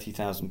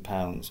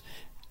 £30,000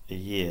 a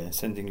year,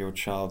 sending your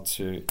child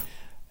to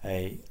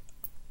a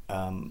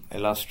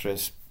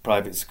illustrious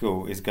private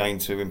school is going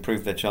to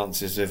improve their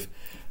chances of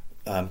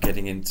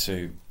getting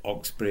into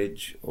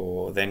Oxbridge,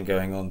 or then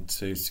going on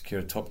to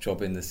secure a top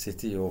job in the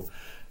city, or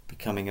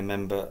becoming a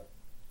member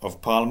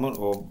of Parliament,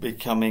 or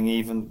becoming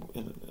even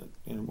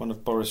one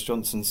of Boris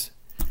Johnson's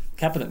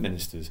cabinet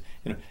ministers.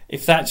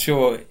 If that's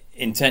your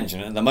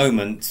intention, at the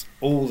moment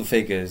all the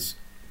figures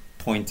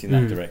point in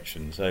that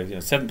direction. So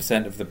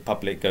 7% of the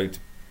public go to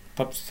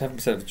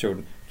 7% of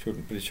the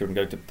British children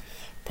go to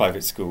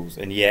private schools,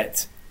 and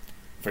yet,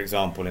 for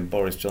example, in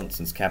Boris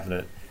Johnson's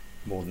cabinet,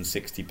 more than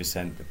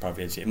 60% of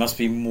private education. It must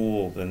be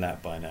more than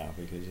that by now,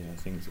 because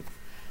things have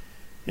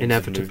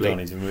inevitably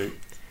moved on.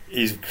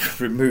 He's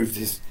removed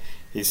his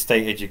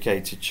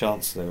state-educated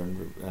chancellor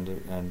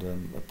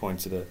and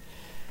appointed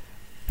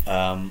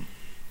a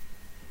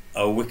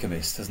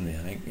Wickhamist, hasn't he? I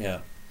think, yeah.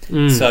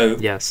 So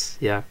yes,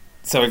 yeah.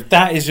 So if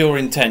that is your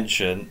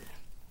intention,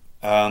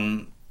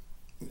 and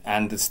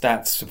the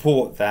stats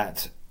support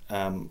that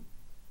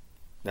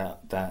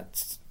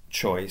that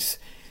choice,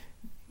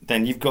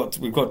 then we've got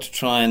to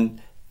try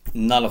and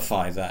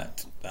nullify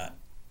that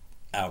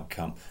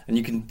outcome, and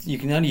you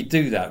can only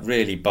do that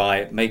really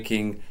by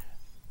making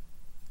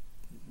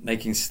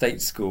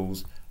state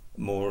schools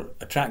more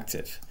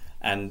attractive,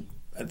 and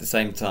at the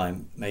same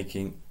time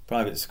making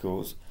private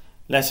schools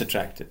less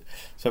attractive.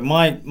 So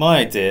my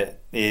idea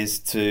is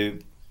to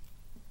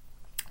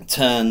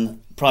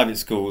turn private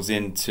schools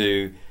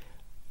into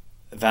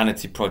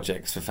vanity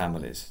projects for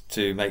families,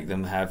 to make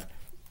them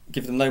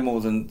give them no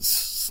more than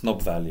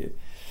snob value.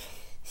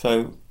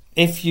 So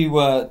if you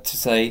were to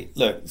say,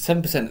 look,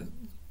 7% of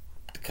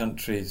the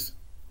country's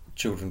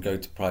children go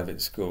to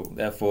private school,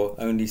 therefore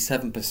only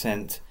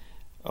 7%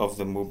 of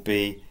them will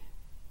be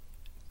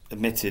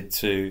admitted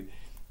to,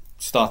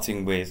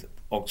 starting with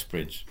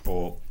Oxbridge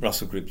or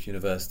Russell Group's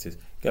universities,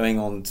 going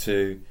on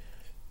to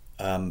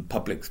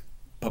public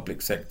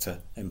sector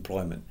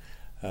employment,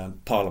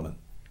 Parliament,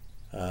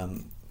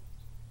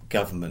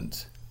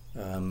 government,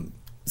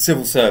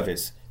 civil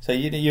service. So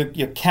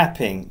you're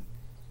capping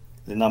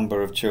the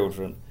number of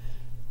children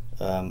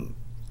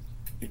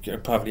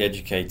privately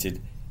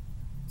educated,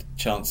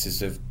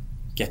 chances of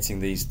getting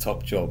these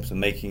top jobs, and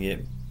making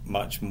it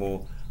much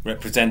more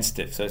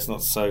representative, so it's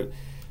not so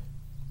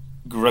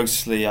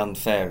grossly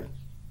unfair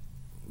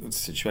with the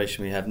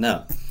situation we have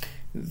now.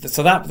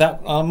 So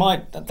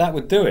that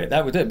would do it.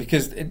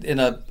 Because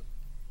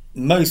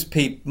most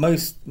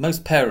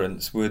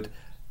parents would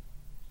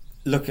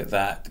look at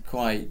that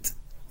quite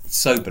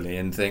soberly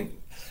and think,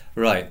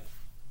 right,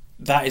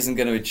 that isn't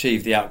going to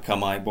achieve the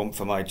outcome I want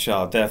for my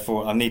child,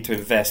 therefore I need to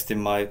invest in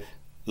my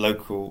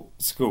local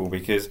school,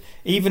 because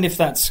even if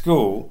that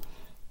school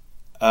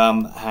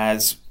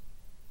has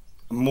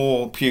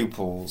more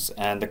pupils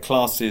and the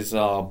classes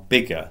are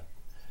bigger,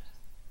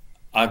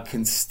 I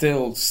can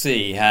still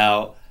see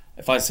how,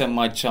 if I spend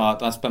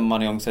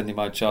money on sending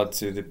my child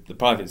to the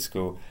private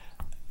school,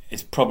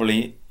 it's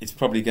probably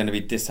going to be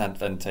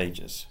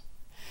disadvantageous.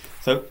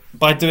 So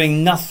by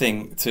doing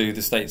nothing to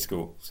the state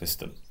school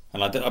system,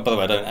 and by the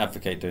way, I don't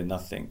advocate doing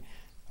nothing.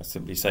 I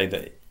simply say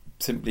that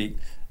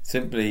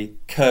simply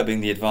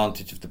curbing the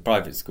advantage of the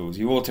private schools,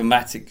 you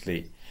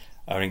automatically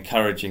are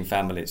encouraging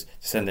families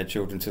to send their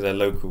children to their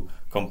local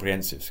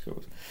comprehensive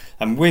schools.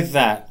 And with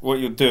that, what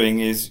you're doing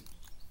is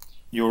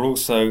you're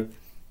also,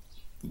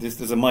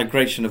 there's a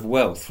migration of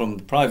wealth from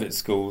the private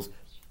schools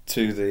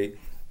to the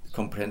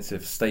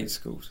comprehensive state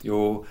schools.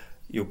 You're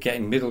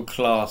getting middle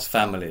class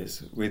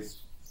families with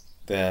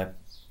their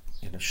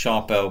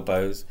sharp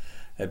elbows,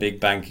 their big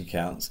bank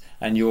accounts,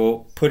 and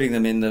you're putting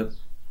them in the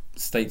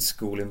state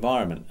school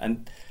environment.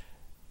 And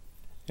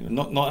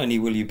not only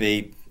will you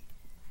be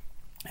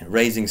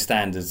raising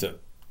standards at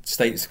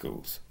state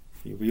schools,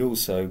 you'll be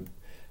also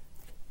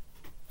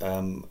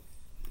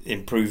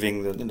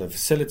improving the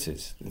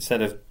facilities.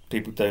 Instead of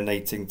people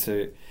donating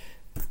to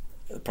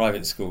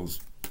private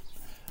schools,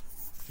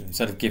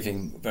 instead of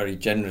giving very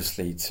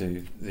generously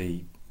to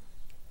the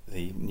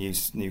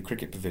new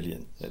cricket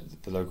pavilion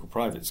at the local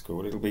private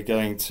school, this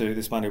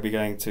money will be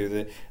going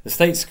to the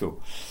state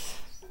school.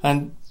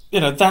 And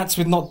that's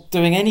with not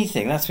doing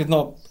anything. That's with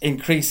not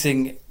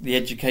increasing the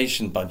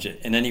education budget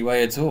in any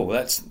way at all.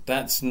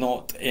 That's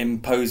not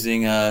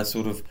imposing a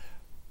sort of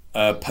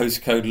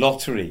postcode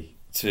lottery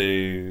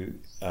to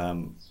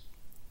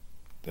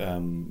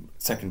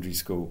secondary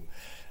school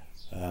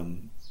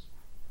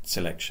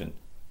selection.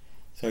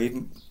 So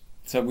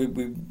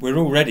we're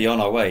already on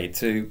our way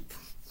to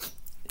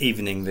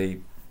evening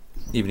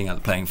out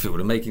the playing field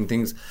and making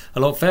things a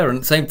lot fairer, and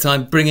at the same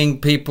time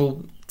bringing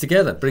people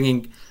together,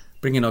 bringing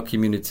our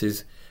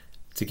communities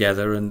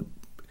together and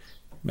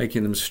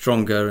making them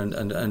stronger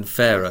and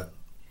fairer.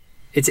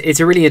 It's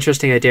a really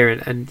interesting idea,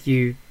 and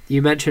you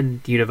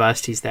mentioned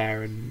universities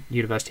there and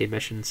university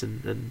admissions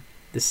and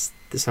this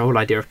whole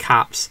idea of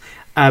caps,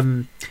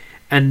 and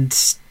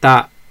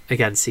that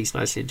again segues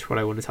nicely into what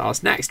I wanted to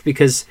ask next,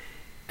 because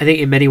I think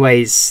in many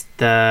ways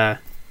the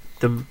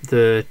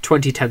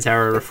 2010s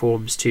era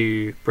reforms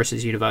to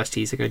Britain's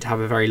universities are going to have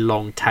a very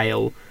long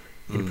tail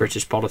in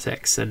British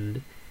politics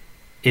and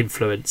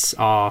influence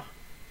our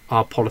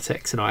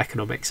politics and our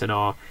economics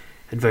and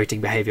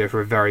voting behaviour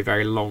for a very,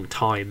 very long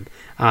time,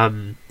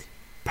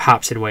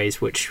 perhaps in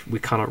ways which we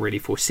cannot really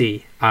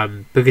foresee,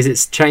 because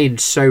it's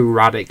changed so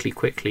radically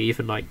quickly.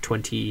 Even like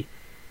 20,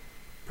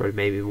 probably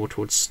maybe more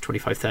towards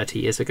 25, 30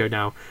 years ago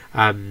now,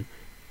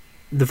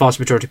 the vast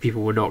majority of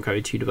people were not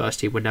going to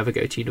university, would never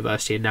go to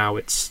university, and now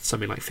it's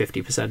something like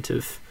 50%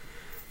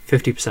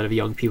 of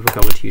young people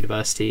going to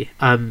university.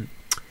 And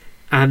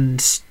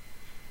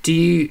do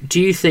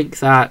you think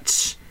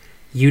that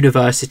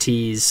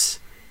universities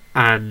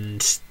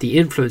and the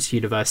influence of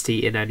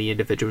university in any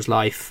individual's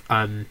life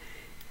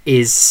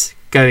is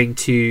going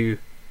to,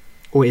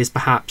 or is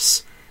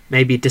perhaps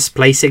maybe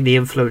displacing the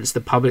influence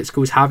that public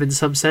schools have in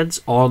some sense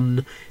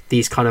on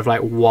these kind of like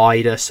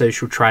wider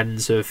social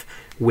trends of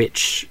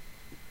which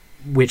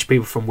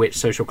people from which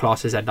social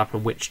classes end up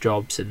in which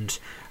jobs, and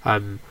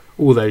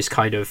all those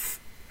kind of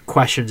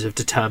questions of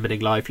determining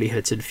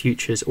livelihoods and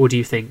futures? Or do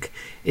you think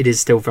it is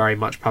still very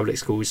much public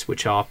schools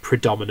which are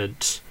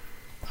predominant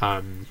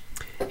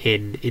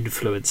in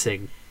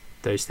influencing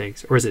those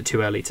things, or is it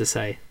too early to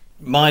say?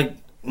 My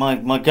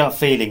gut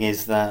feeling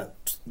is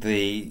that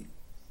the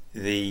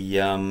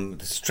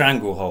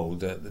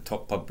stranglehold that the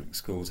top public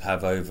schools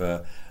have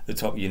over the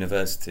top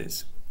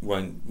universities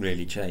won't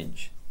really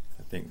change.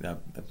 I think that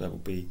will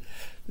be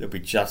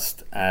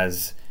just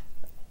as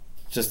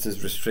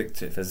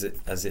restrictive as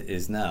it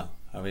is now.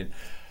 I mean,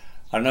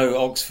 I know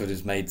Oxford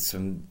has made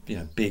some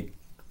big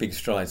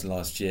strides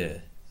last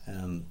year,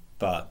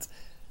 but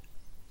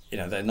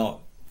they're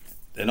not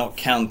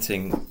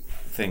counting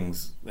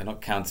things. They're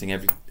not counting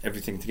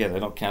everything together.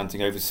 They're not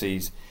counting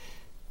overseas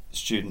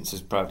students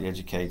as privately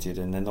educated,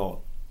 and they're not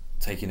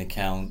taking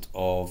account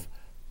of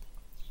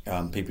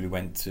people who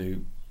went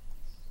to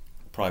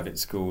private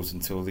schools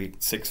until the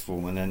sixth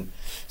form and then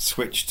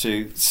switched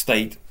to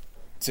state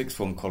sixth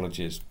form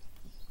colleges.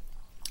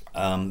 So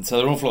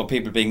there are an awful lot of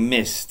people being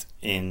missed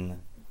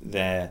in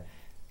their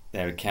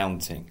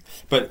accounting.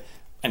 But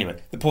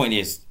anyway, the point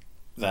is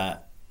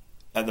that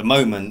at the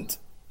moment,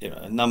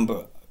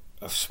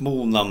 a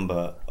small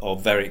number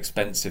of very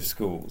expensive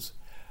schools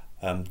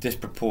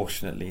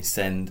disproportionately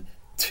send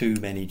too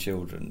many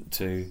children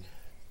to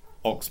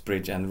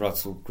Oxbridge and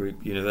Russell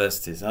Group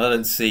universities. And I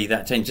don't see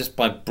that change just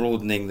by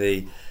broadening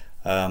the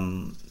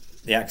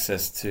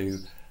access to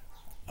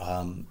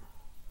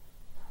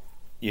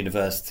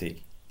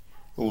university.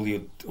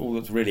 All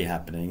that's really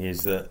happening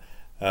is that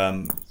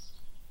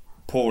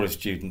poorer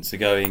students are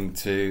going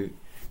to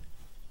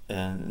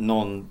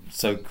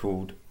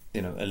non-so-called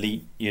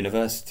elite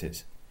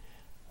universities,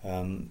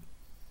 and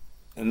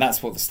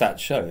that's what the stats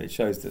show. It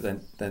shows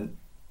that then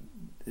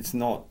it's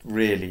not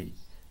really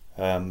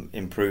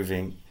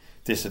improving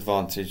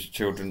disadvantaged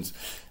children's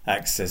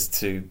access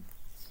to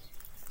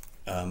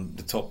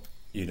the top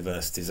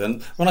universities.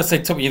 And when I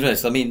say top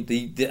universities, I mean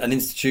an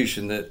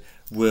institution that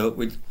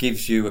which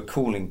gives you a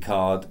calling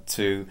card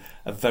to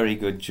a very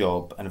good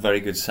job and a very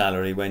good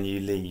salary when you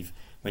leave,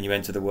 when you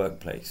enter the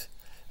workplace.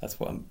 That's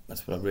what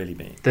I really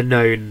mean. The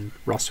known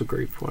Russell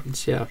Group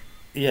ones, yeah.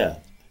 Yeah,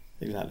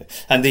 exactly.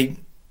 And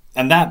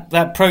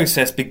that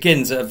process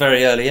begins at a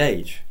very early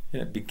age.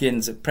 It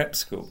begins at prep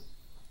school.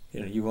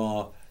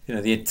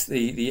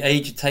 The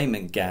age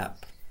attainment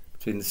gap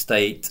between the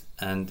state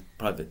and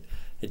private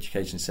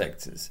education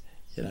sectors,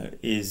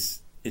 is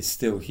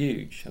still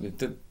huge. I mean,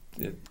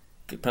 the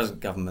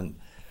present government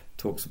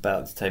talks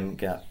about the attainment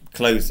gap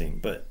closing,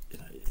 but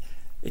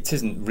it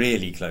isn't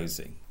really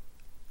closing.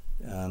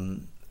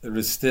 There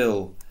is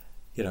still,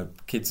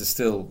 kids are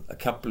still a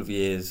couple of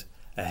years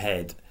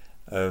ahead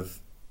of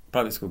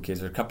private school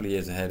kids, are a couple of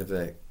years ahead of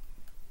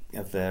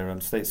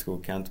their state school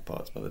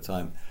counterparts by the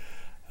time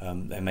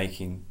they're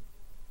making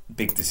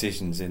big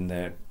decisions in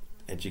their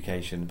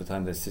education, by the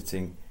time they're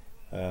sitting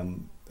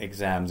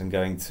exams and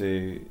going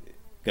to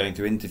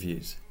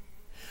interviews.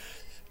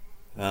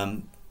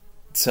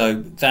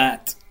 So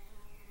that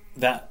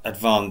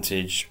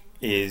advantage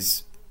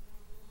is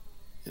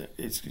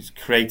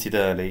created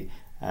early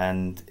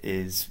and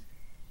is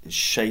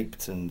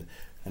shaped and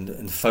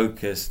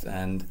focused,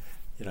 and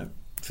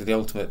for the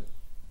ultimate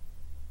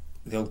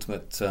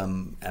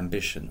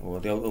ambition, or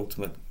the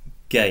ultimate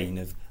gain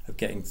of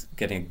getting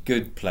a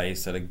good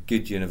place at a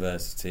good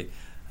university,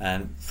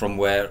 and from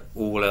where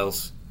all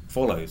else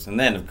follows. And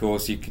then, of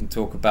course, you can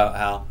talk about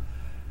how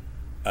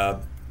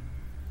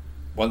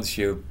once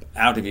you're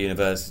out of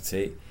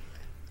university,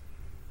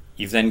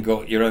 you've then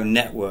got your own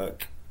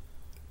network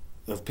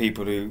of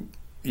people who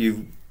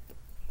you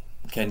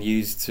can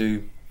use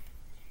to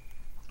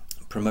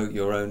promote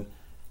your own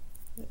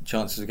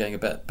chances of getting a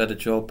better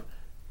job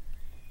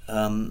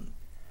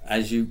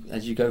as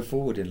you go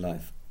forward in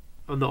life.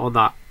 On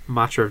that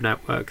matter of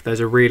network, there's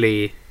a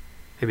really,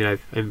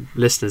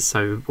 listeners,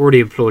 so I already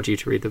implored you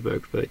to read the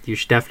book, but you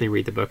should definitely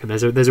read the book. And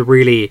there's a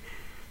really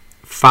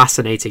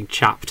fascinating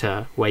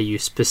chapter where you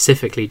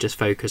specifically just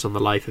focus on the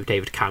life of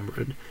David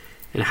Cameron,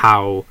 and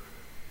how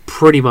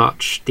pretty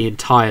much the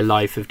entire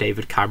life of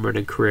David Cameron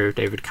and career of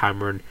David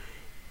Cameron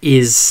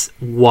is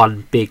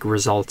one big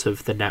result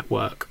of the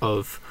network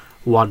of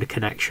one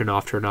connection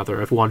after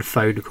another, of one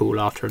phone call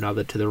after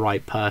another to the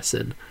right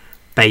person,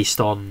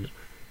 based on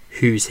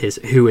who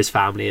his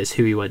family is,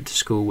 who he went to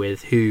school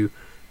with, who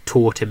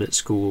taught him at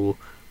school,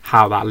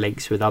 how that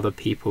links with other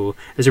people.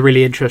 There's a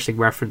really interesting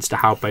reference to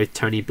how both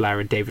Tony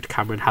Blair and David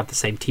Cameron had the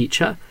same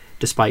teacher,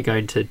 despite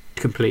going to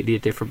completely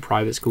different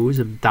private schools,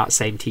 and that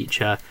same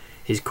teacher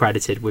is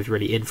credited with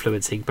really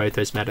influencing both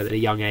those men at a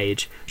young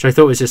age, which I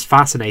thought was just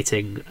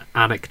fascinating.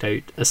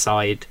 Anecdote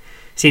aside,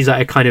 seems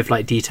like a kind of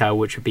like detail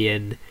which would be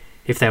in,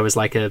 if there was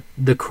like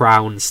The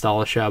Crown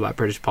style show about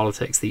British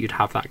politics, that you'd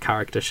have that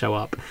character show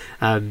up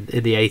in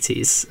the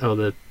 80s or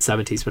the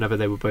 70s whenever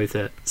they were both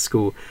at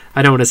school.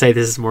 I don't want to say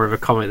this is more of a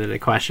comment than a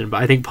question,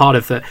 but I think part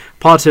of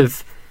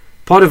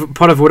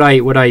what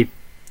I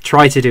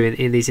try to do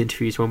in these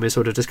interviews when we're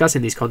sort of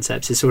discussing these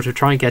concepts is sort of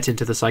try and get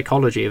into the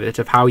psychology of it,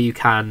 of how you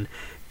can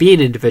be an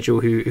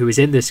individual who is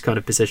in this kind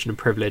of position of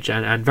privilege,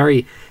 and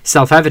very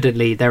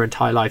self-evidently their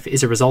entire life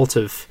is a result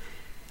of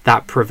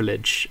that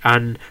privilege,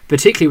 and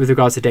particularly with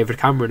regards to David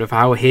Cameron, of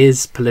how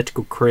his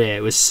political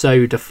career was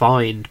so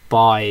defined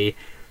by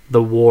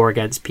the war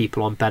against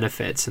people on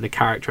benefits and the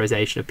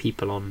characterization of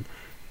people on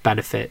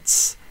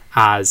benefits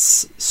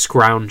as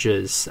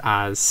scroungers,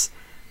 as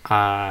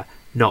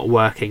not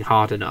working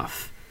hard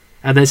enough.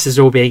 And this is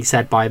all being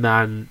said by a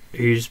man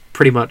who's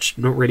pretty much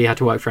not really had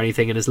to work for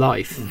anything in his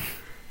life.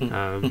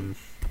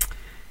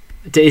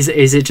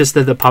 Is it just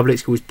that the public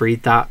schools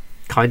breed that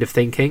kind of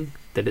thinking,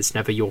 that it's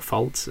never your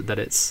fault,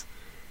 that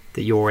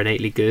you're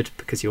innately good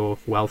because you're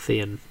wealthy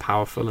and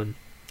powerful and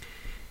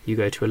you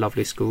go to a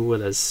lovely school where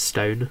there's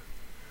stone?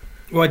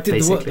 Well, I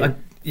did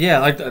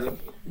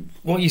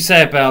what you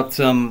say about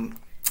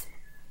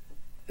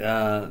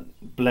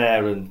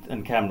Blair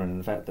and Cameron, and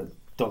the fact that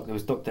there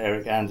was Dr.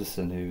 Eric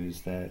Anderson who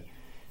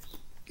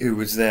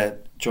was their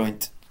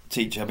joint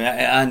teacher. I mean,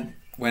 and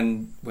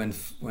when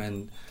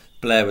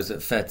Blair was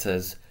at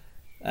Fetters,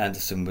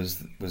 Anderson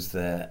was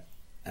there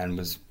and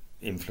was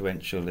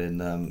influential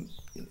in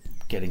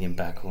getting him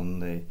back on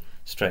the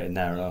straight and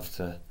narrow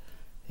after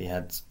he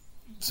had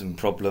some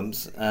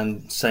problems.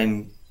 And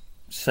same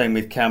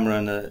with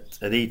Cameron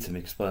at Eton,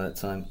 because by that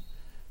time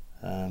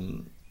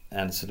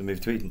Anderson had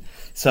moved to Eton.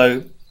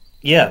 So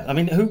yeah, I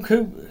mean,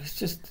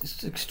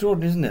 it's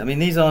extraordinary, isn't it? I mean,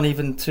 these aren't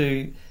even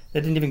they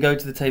didn't even go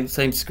to the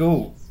same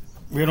school.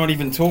 We're not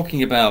even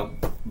talking about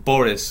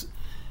Boris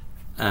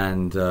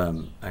and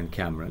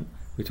Cameron.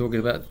 We're talking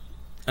about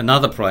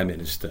another prime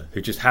minister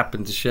who just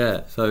happened to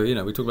share. So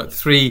we talk about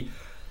three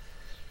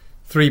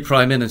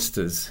prime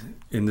ministers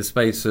in the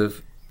space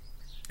of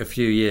a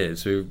few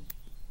years who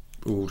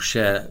all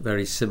share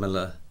very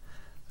similar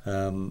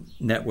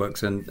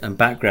networks and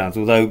backgrounds.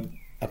 Although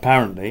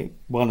apparently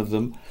one of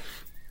them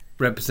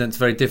represents a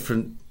very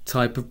different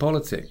type of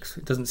politics.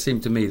 It doesn't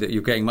seem to me that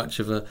you're getting much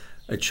of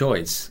a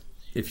choice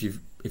if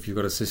you've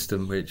got a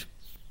system which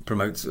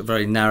promotes a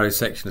very narrow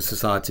section of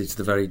society to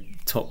the very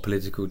top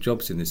political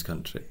jobs in this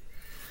country.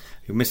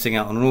 You're missing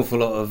out on an awful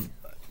lot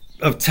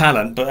of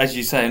talent, but as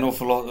you say, an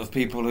awful lot of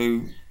people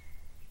who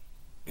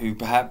who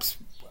perhaps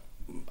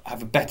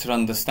have a better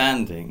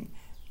understanding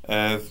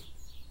of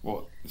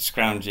what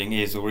scrounging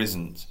is or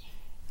isn't,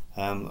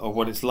 or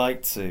what it's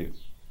like to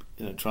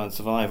try and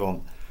survive on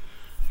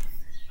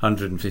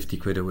 150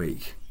 quid a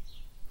week.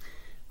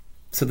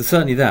 So there's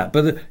certainly that.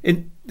 But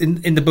in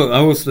the book,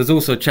 there's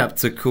also a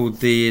chapter called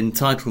The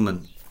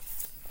Entitlement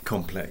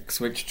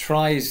Complex, which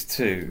tries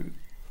to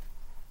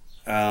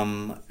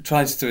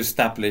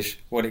establish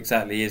what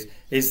exactly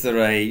is there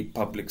a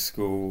public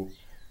school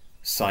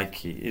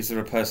psyche? Is there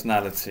a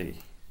personality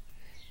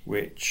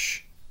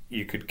which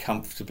you could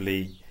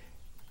comfortably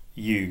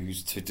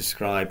use to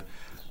describe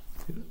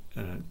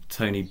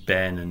Tony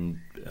Benn and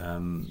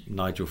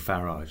Nigel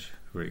Farage,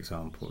 for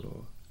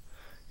example,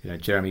 or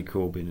Jeremy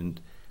Corbyn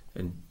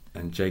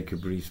and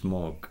Jacob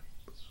Rees-Mogg?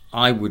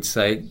 I would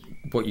say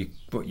what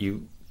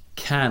you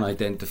can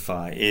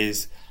identify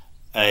is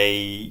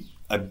a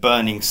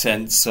burning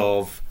sense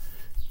of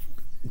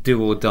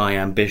do or die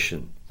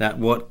ambition. That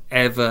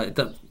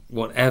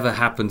whatever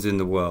happens in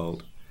the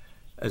world,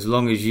 as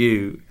long as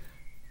you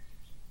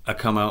are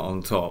come out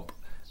on top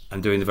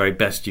and doing the very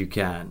best you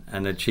can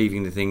and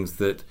achieving the things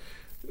that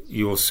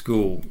your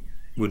school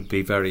would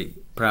be very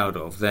proud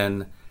of,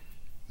 then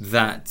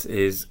that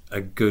is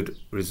a good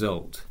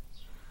result.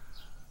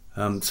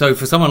 So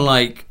for someone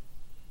like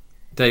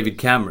David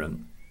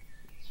Cameron,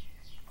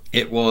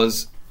 it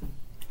was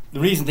the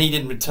reason he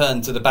didn't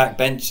return to the back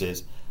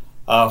benches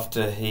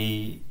after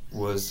he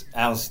was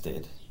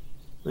ousted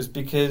was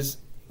because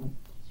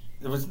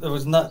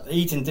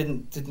Eton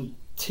didn't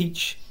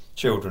teach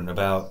children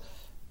about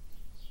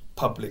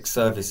public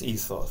service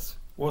ethos.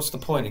 What's the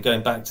point of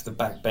going back to the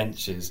back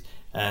benches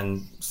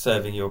and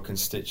serving your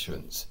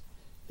constituents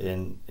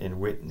in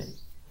Whitney?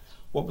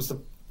 What was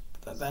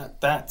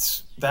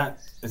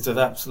that is of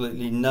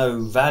absolutely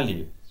no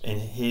value in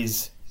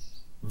his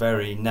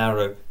very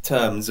narrow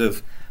terms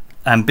of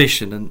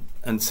ambition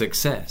and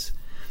success.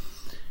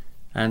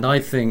 And I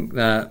think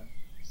that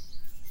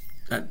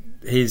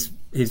his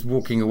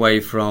walking away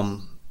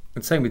from,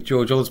 and same with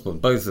George Osborne,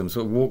 both of them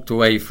sort of walked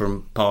away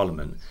from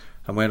Parliament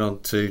and went on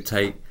to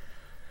take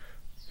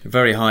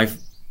very high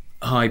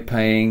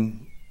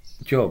paying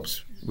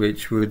jobs,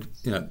 which would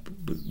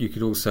you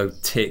could also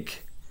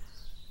tick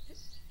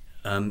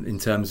in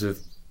terms of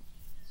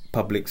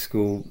public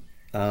school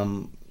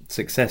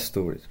success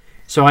stories.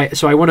 So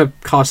I want to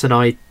cast an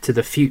eye to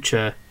the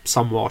future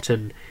somewhat,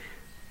 and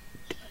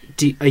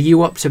are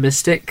you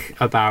optimistic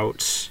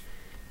about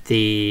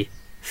the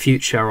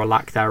future or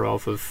lack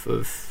thereof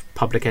of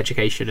public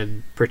education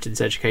and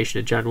Britain's education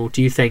in general?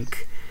 Do you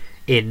think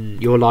in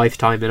your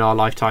lifetime, in our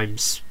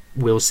lifetimes,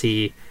 we'll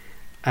see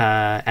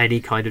any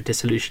kind of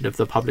dissolution of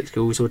the public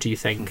schools, or do you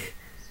think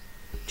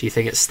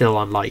it's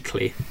still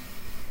unlikely?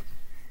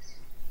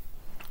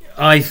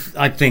 I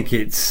think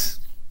it's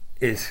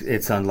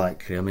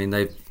unlikely. I mean,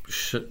 they've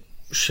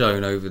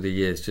shown over the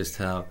years just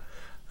how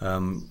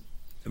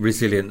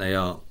resilient they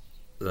are.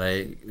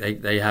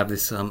 They have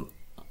this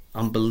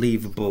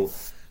unbelievable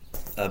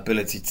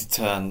ability to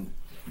turn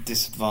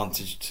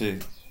disadvantage to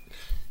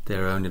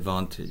their own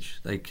advantage.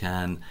 They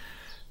can.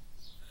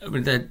 I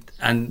mean,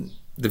 and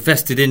the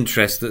vested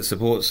interest that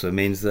supports them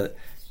means that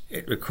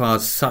it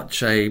requires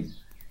such a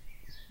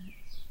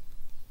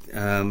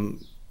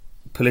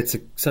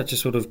such a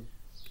sort of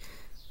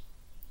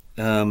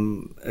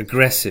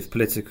aggressive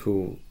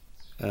political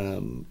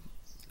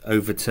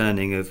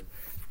overturning of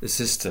the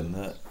system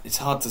that it's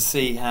hard to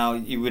see how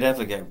you would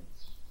ever get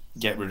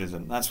rid of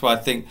them. That's why I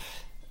think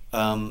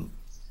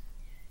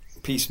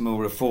piecemeal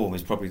reform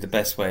is probably the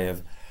best way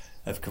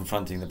of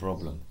confronting the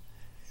problem.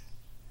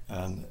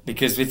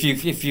 Because if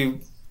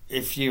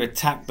you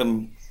attack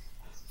them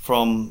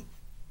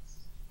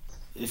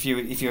if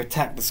you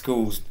attack the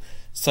schools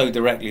so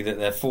directly that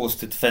they're forced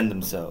to defend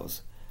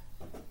themselves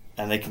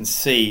and they can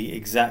see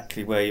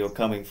exactly where you're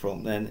coming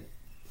from, then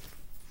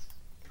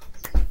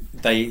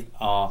they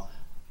are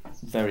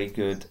very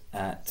good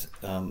at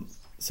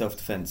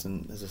self-defense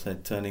and, as I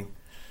said, turning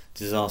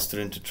disaster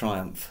into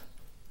triumph.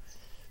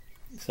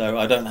 So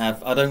I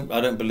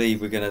don't believe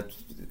we're going to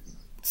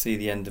see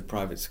the end of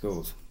private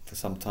schools for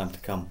some time to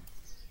come.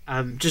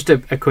 Just a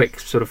quick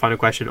sort of final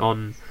question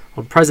on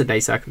present day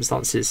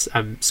circumstances.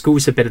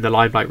 Schools have been in the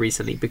limelight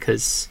recently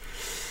because,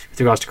 with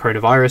regards to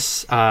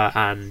coronavirus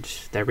and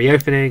their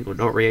reopening or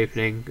not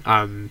reopening,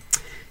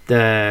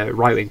 the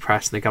right-wing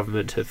press and the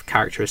government have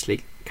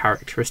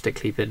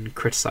characteristically been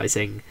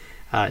criticising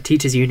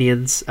teachers'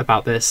 unions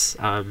about this,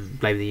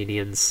 blaming the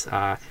unions,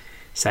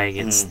 saying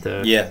it's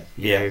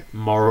the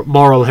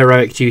moral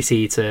heroic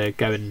duty to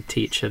go and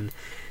teach and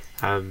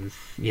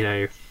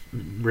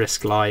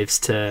risk lives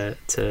to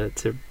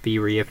be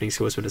reopening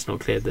schools when it's not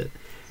clear that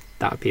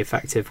would be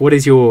effective. What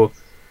is your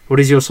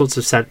sort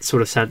of sense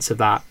of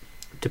that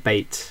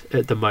debate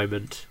at the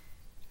moment?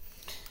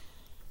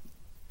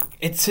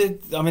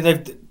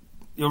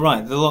 You're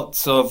right. There are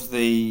lots of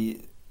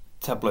the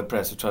tabloid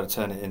press have tried to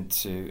turn it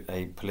into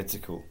a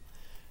political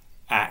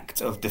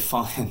act of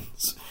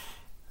defiance.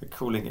 They're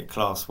calling it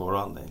class war,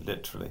 aren't they?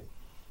 Literally.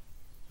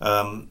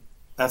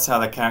 That's how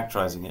they're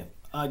characterising it.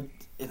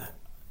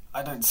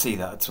 I don't see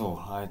that at all.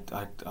 I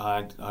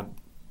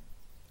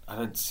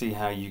don't see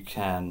how you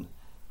can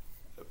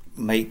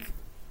make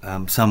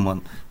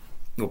someone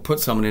or put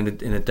someone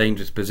in a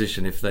dangerous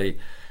position if they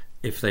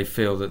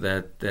feel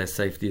that their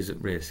safety is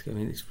at risk. I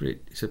mean,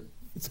 it's a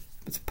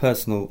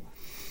personal.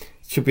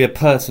 It should be a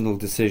personal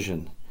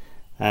decision,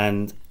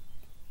 and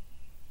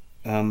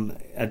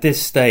at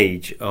this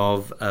stage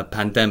of a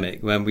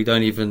pandemic, when we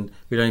don't even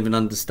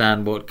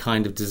understand what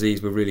kind of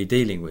disease we're really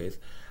dealing with,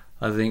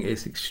 I think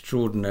it's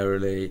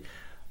extraordinarily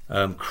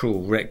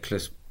cruel,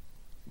 reckless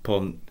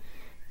upon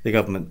the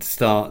government to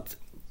start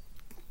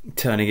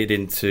turning it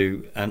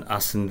into an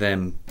us and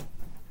them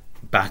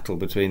battle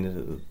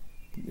between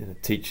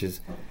teachers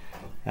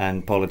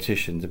and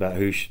politicians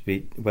about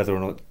whether or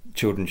not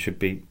children should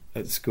be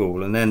at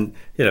school, and then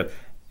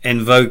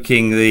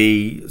invoking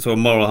the sort of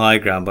moral high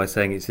ground by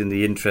saying it's in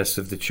the interests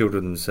of the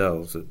children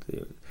themselves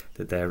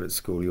that they're at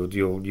school.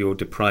 You're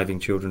depriving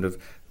children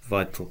of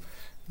vital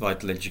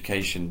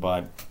education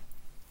by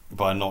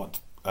not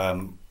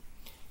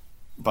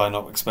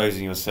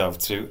exposing yourself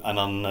to an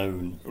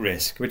unknown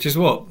risk, which is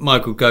what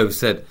Michael Gove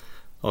said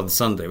on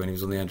Sunday when he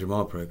was on the Andrew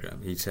Marr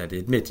programme. He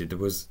admitted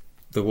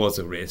there was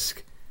a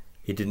risk.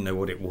 He didn't know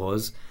what it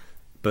was,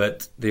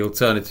 but the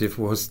alternative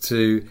was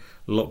to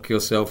lock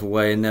yourself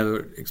away and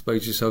never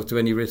expose yourself to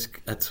any risk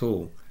at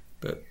all.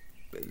 But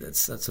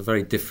that's a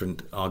very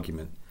different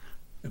argument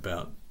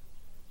about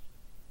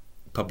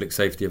public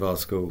safety of our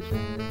schools.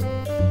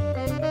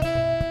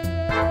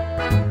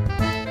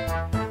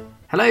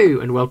 Hello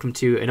and welcome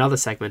to another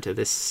segment of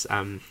this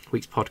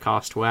week's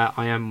podcast where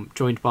I am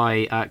joined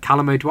by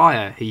Callum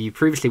O'Dwyer, who you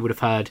previously would have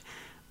heard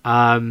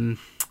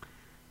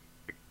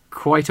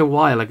quite a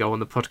while ago on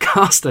the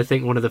podcast. I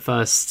think one of the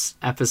first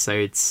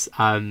episodes.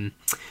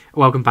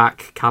 Welcome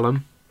back,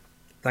 Callum.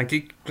 Thank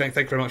you. Thank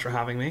you very much for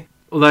having me.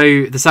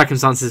 Although the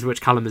circumstances in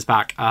which Callum is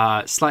back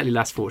are slightly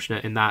less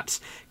fortunate in that,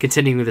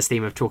 continuing with this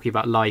theme of talking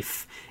about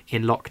life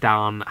in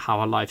lockdown, how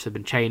our lives have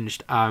been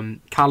changed,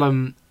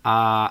 Callum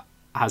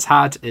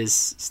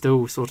is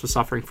still sort of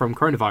suffering from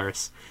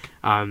coronavirus.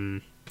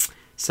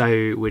 So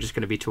we're just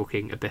going to be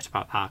talking a bit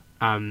about that.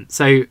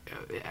 So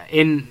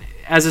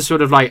as a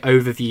sort of like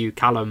overview,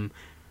 Callum,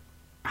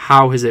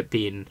 how has it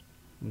been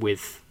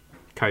with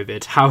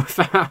COVID?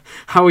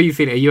 How are you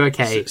feeling? Are you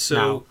okay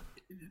now?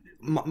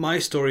 My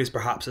story is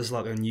perhaps a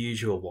slightly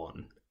unusual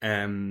one.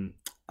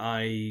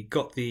 I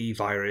got the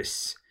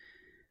virus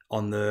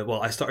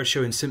I started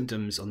showing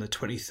symptoms on the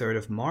 23rd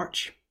of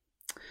March.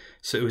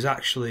 So it was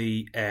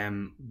actually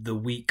the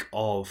week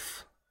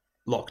of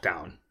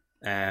lockdown.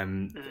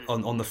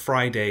 On the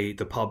Friday,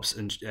 the pubs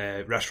and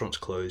restaurants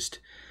closed,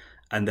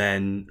 and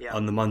then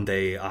on the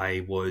Monday,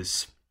 I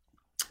was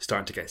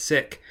starting to get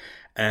sick.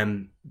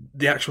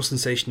 The actual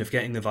sensation of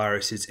getting the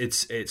virus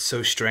it's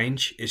so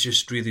strange. It's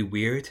just really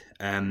weird.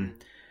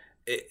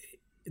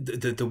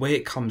 The way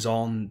it comes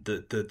on,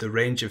 the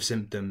range of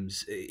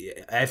symptoms.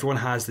 Everyone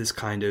has this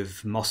kind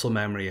of muscle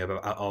memory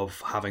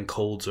of having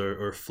colds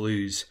or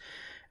flus,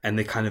 and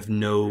they kind of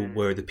know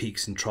where the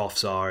peaks and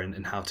troughs are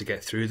and how to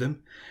get through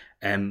them.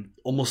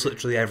 Almost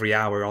literally every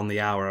hour on the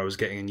hour, I was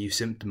getting a new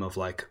symptom of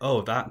like,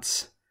 oh,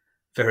 that's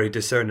very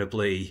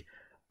discernibly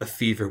a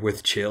fever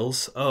with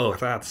chills. Oh,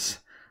 that's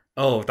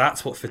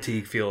what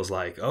fatigue feels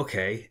like.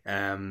 Okay.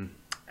 And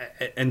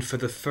for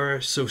the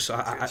first, so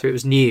it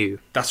was new.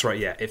 That's right.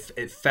 Yeah.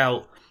 It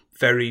felt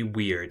very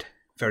weird,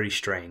 very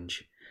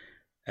strange.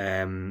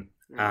 And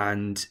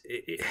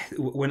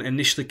when it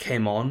initially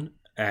came on,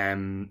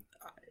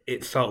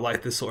 it felt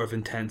like the sort of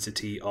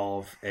intensity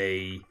of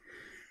a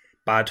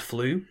bad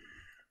flu.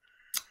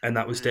 And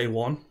that was day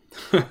one.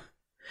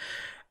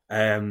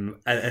 And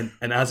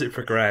as it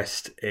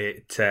progressed,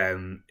 I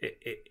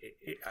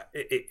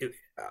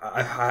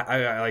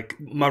like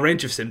my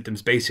range of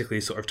symptoms basically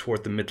sort of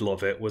toward the middle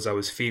of it was I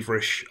was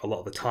feverish a lot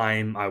of the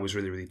time. I was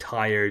really, really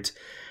tired.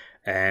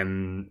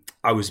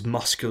 I was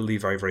muscularly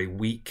very, very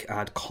weak. I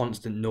had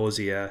constant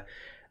nausea.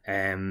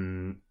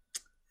 And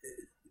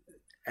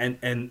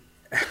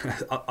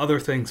other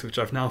things which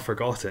I've now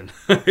forgotten.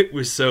 It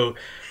was so...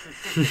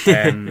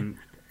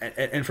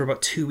 And for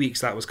about 2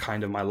 weeks, that was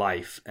kind of my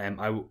life.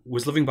 I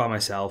was living by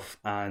myself,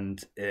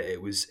 and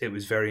it was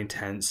very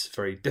intense,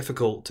 very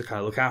difficult to kind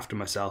of look after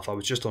myself. I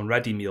was just on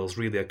ready meals,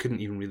 really. I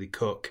couldn't even really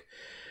cook,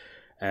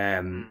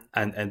 and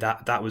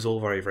that was all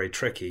very, very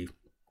tricky.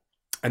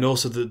 And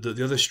also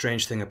the other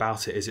strange thing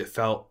about it is it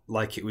felt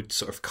like it would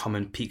sort of come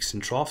in peaks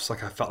and troughs.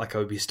 Like I felt like I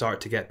would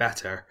start to get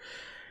better,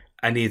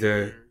 and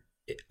either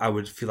I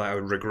would feel like I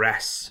would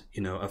regress,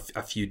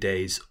 a few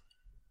days,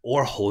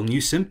 or a whole new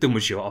symptom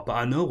would show up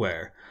out of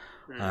nowhere.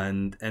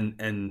 And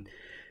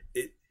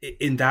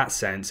in that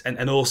sense,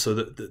 and also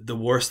the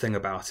worst thing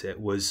about it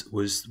was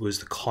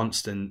the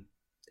constant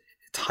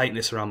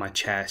tightness around my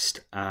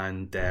chest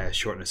and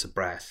shortness of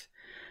breath.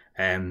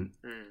 On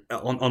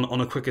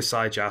a quick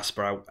aside,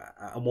 Jasper,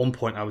 at one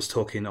point I was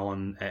talking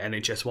on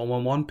NHS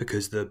 111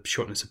 because the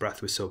shortness of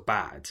breath was so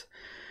bad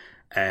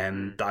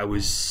that I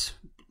was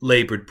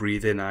laboured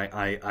breathing.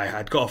 I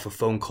had got off a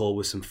phone call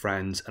with some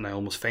friends and I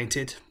almost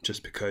fainted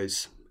just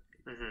because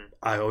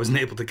I wasn't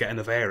able to get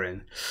enough air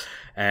in.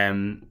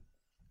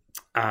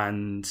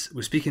 And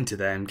was speaking to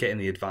them, getting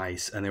the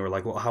advice, and they were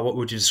like, "Well, what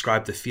would you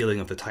describe the feeling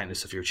of the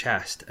tightness of your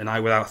chest?" And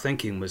I, without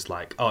thinking, was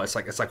like, "Oh, it's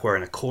like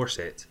wearing a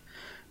corset."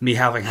 Me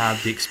having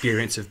had the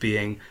experience of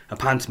being a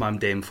pantomime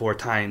dame 4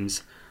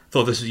 times,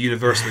 thought this was a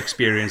universal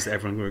experience that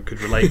everyone could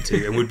relate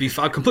to, and would be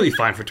completely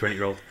fine for a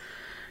 20-year-old.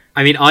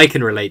 I mean, I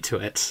can relate to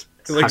it.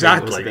 Well,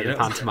 exactly. Been a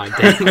pantomime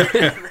dame.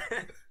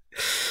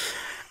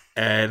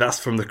 That's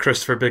from the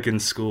Christopher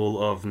Biggins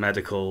School of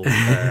Medical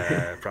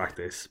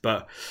Practice,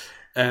 but.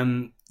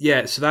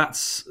 So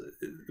that's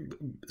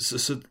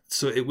so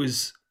it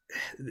was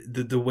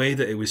the way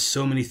that it was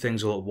so many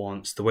things all at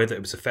once, the way that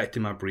it was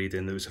affecting my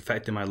breathing, that it was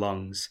affecting my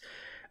lungs.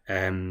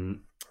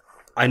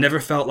 I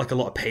never felt like a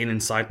lot of pain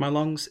inside my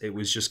lungs. It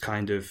was just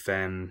kind of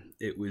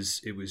it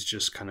was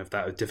just kind of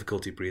that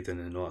difficulty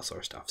breathing and all that sort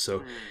of stuff.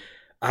 So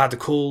I had to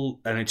call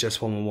NHS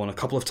 111 a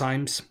couple of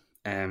times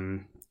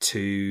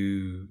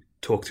to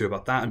talk to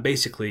about that, and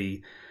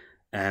basically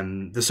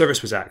the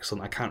service was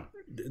excellent.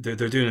 They're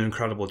doing an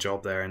incredible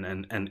job there, and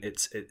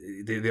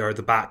they are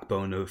the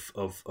backbone of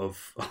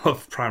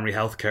primary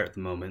healthcare at the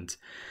moment.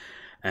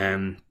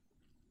 And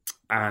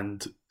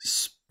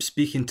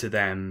speaking to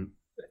them,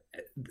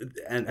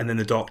 and then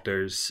the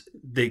doctors,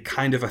 they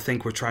kind of, I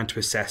think, were trying to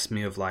assess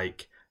me of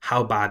like,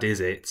 how bad is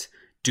it?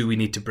 Do we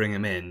need to bring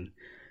him in?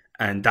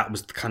 And that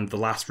was kind of the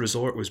last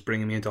resort, was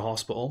bringing me into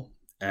hospital.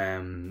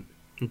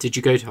 Did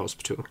you go to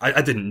hospital?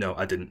 I didn't know.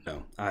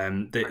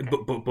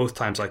 But both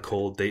times I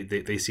called,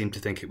 they seemed to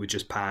think it would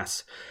just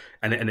pass,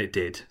 and it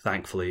did.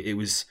 Thankfully, it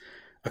was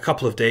a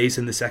couple of days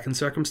in the second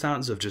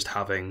circumstance of just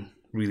having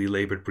really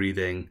laboured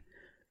breathing,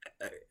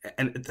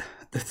 and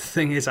the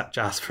thing is at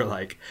Jasper,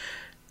 like,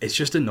 it's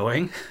just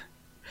annoying.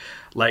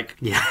 Like,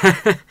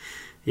 yeah,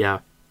 yeah.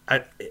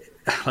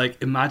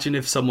 Like, imagine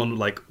if someone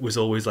like was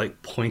always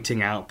like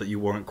pointing out that you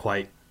weren't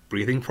quite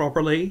breathing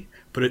properly,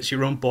 but it's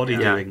your own body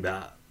doing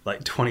that.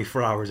 Like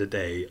 24 hours a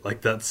day,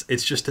 like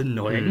it's just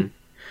annoying.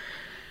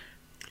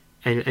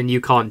 And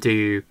you can't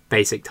do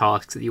basic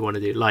tasks that you want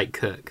to do, like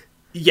cook.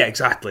 Yeah,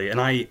 exactly.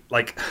 And I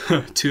like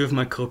 2 of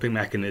my coping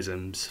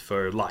mechanisms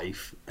for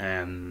life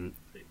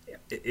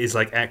is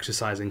like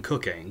exercise and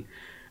cooking,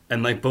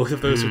 and like both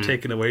of those were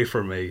taken away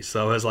from me.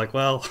 So I was like,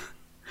 well,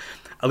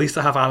 at least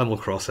I have Animal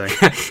Crossing.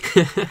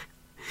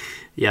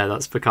 Yeah,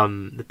 that's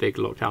become the big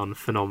lockdown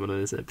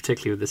phenomenon, isn't it?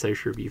 Particularly with the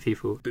social review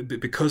people.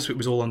 Because it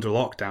was all under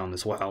lockdown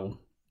as well.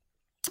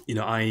 You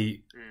know, I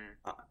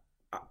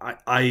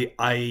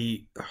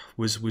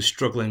was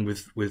struggling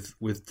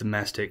with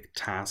domestic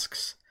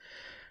tasks,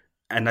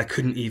 and I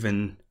couldn't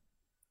even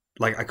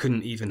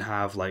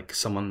have like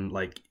someone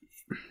like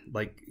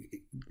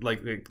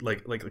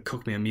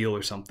cook me a meal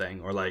or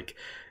something, or like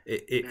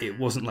it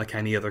wasn't like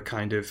any other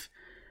kind of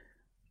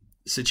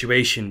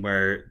situation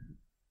where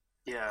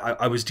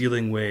I was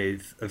dealing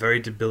with a very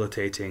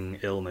debilitating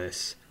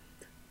illness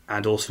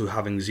and also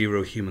having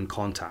zero human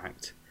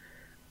contact.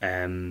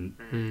 And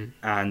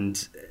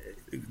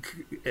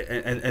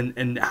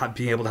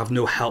being able to have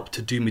no help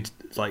to do me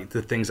like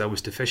the things I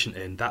was deficient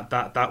in,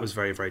 that was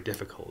very, very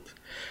difficult.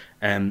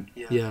 And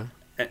I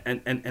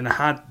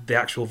had the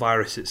actual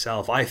virus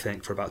itself, I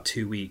think, for about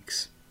 2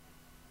 weeks.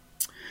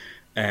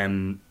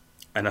 And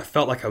I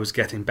felt like I was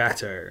getting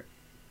better,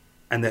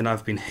 and then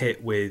I've been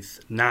hit with,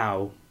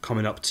 now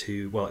coming up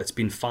to, well, it's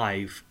been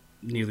 5,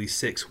 nearly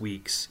 6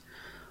 weeks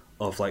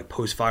of like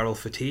post-viral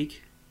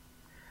fatigue.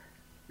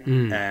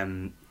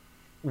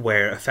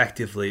 Where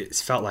effectively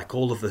it's felt like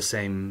all of the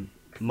same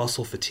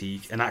muscle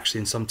fatigue, and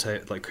actually in some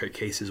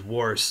cases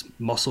worse,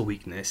 muscle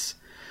weakness,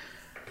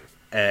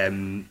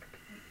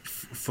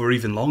 for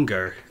even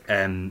longer,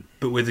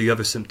 but with the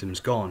other symptoms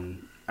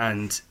gone.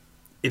 And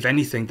if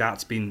anything,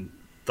 that's been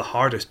the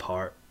hardest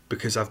part,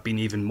 because I've been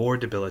even more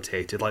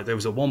debilitated. Like, there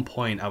was at one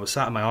point I was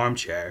sat in my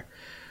armchair,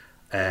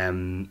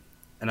 and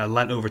I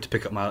leant over to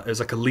pick up it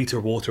was like a litre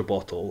water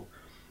bottle,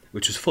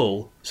 which was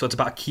full, so it's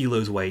about a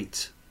kilo's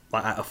weight.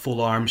 Like at a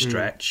full arm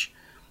stretch,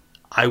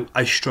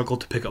 I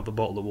struggled to pick up the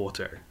bottle of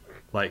water.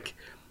 Like,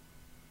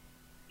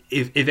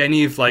 if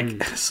any of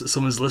like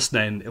someone's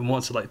listening and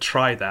wants to like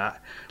try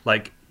that,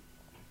 like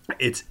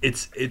it's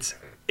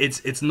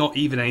not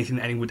even anything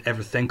that anyone would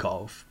ever think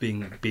of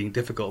being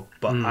difficult.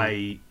 But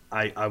I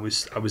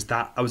was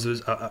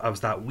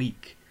that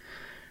weak.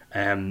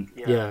 And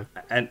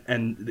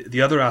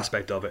the other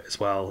aspect of it as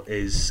well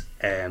is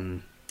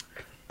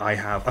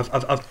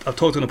I've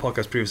talked on a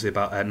podcast previously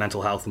about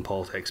mental health and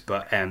politics,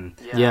 but I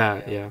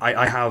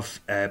have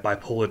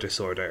bipolar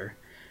disorder,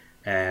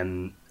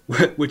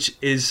 which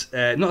is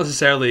not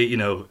necessarily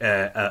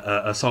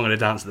a song and a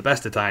dance at the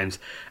best of times,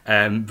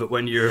 but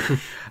when you're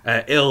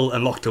ill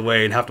and locked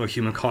away and have no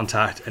human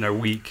contact and are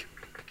weak,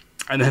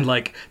 and then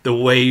like the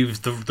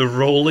waves, the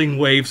rolling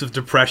waves of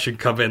depression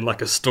come in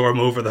like a storm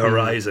over the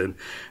horizon,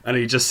 and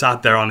you just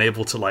sat there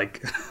unable to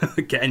like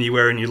get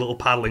anywhere in your little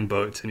paddling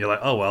boat, and you're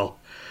like, oh well.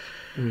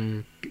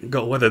 Got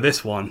to weather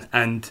this one.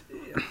 And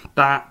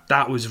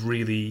that was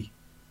really,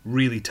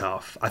 really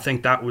tough. I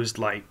think that was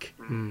like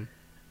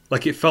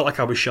it felt like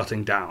I was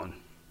shutting down.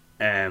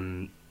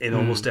 in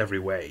almost every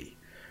way.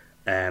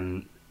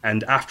 And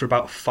after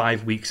about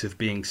 5 weeks of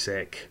being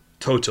sick,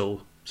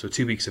 total, so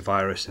 2 weeks of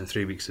virus and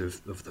 3 weeks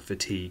of the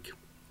fatigue,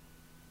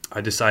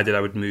 I decided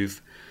I would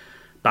move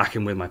back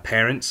in with my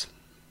parents,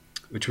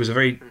 which was a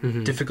very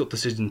difficult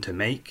decision to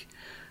make.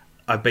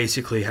 I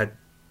basically had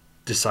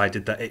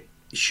decided that it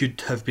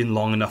should have been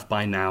long enough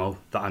by now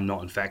that I'm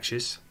not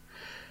infectious.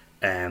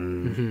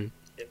 And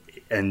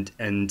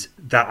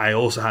that I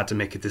also had to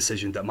make a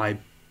decision that my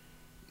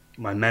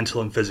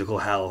mental and physical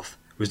health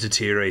was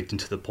deteriorating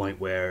to the point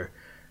where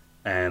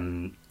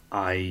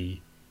I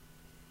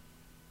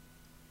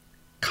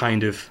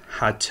kind of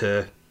had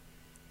to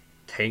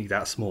take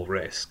that small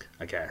risk,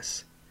 I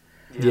guess.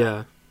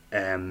 Yeah.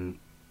 This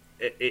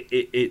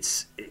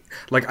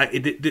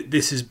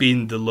has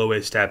been the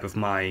lowest ebb of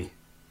my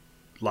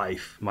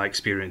life, my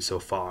experience so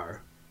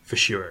far, for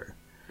sure.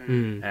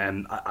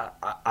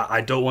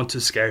 I don't want to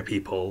scare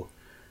people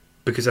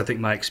because I think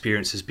my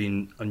experience has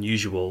been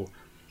unusual.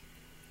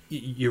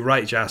 You're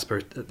right, Jasper,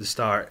 at the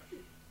start.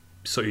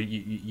 So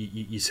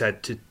you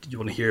said you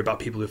want to hear about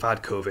people who've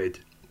had COVID,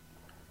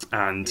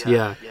 and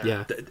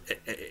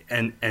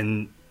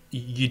and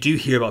you do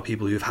hear about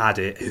people who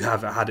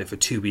have had it for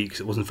 2 weeks.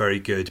 It wasn't very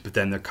good, but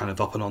then they're kind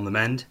of up and on the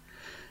mend.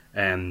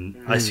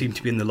 I seem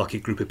to be in the lucky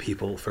group of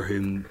people for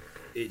whom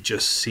it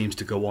just seems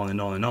to go on and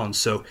on and on.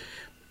 So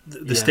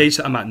the stage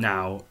that I'm at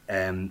now,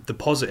 the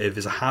positive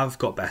is I have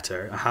got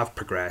better. I have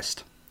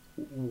progressed.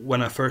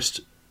 When I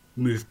first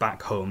moved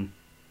back home,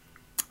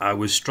 I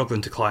was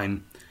struggling to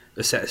climb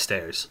a set of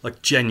stairs,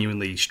 like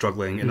genuinely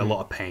struggling, in a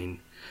lot of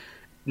pain.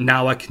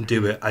 Now I can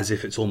do it as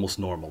if it's almost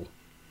normal,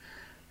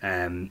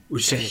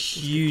 which is a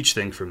huge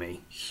thing for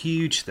me.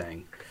 Huge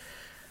thing.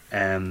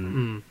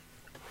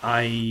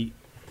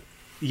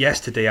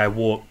 Yesterday I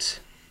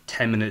walked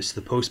 10 minutes to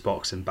the post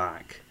box and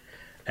back,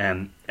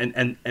 and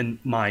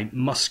my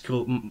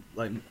muscularly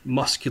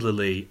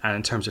and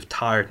in terms of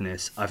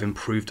tiredness, I've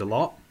improved a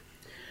lot.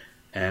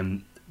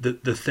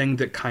 The thing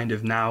that kind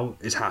of now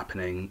is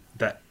happening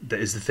that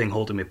is the thing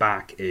holding me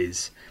back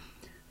is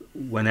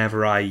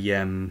whenever I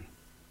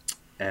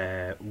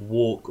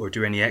walk or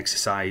do any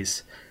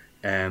exercise,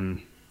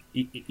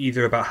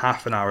 either about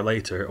half an hour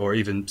later or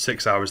even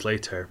 6 hours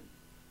later,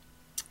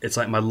 it's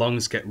like my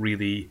lungs get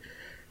really,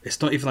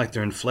 it's not even like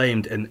they're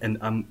inflamed, and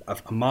I'm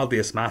mildly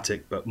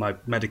asthmatic, but my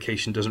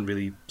medication doesn't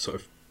really sort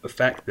of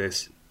affect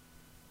this.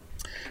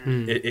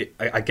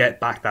 I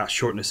get back that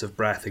shortness of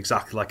breath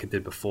exactly like I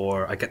did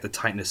before. I get the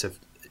tightness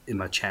in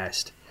my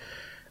chest,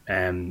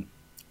 and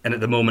at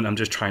the moment I'm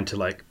just trying to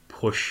like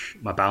push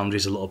my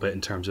boundaries a little bit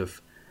in terms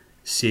of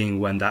seeing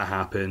when that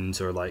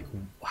happens, or like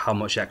how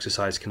much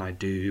exercise can I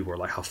do, or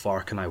like how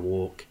far can I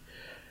walk.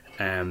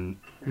 And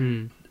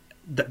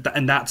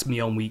that's me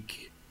on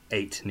week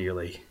 8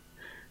 nearly.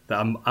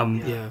 That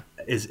I'm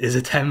is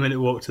a 10-minute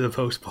walk to the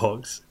post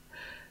box,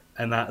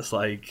 and that's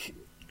like,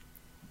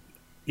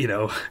 you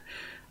know.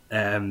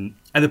 And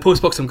the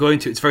post box I'm going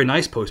to, it's a very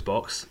nice post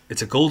box.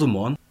 It's a golden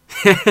one.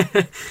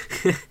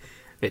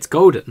 It's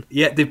golden.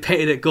 Yeah, they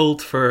painted it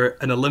gold for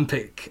an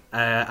Olympic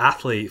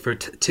athlete, for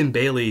Tim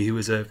Bailey, who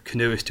was a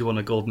canoeist who won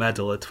a gold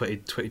medal at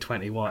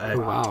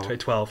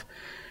 2012.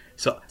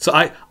 So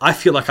I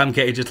feel like I'm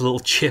getting just a little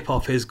chip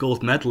off his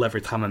gold medal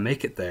every time I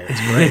make it there.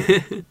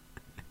 It's great.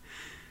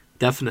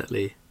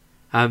 Definitely.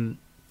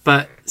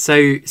 But so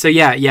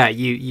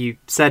you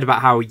said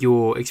about how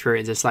your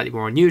experience is slightly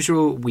more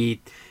unusual.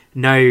 We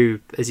know,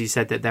 as you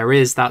said, that there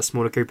is that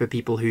smaller group of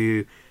people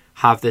who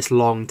have this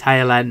long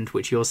tail end,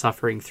 which you're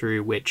suffering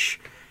through, which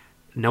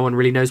no one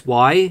really knows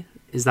why.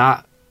 Is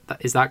that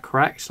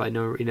correct? Like,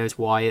 no one really knows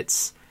why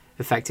it's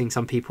affecting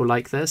some people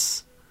like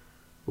this,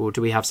 or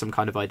do we have some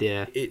kind of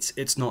idea?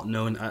 It's not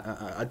known.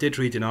 I did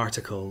read an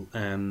article,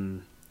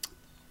 and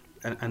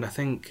I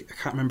think, I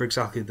can't remember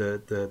exactly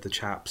the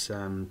chap's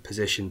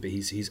position, but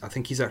I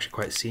think he's actually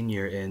quite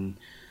senior in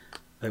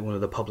like one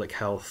of the public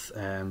health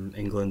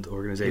England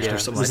organisations or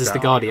something like that. This is the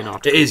Guardian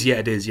article. It is,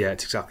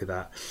 it's exactly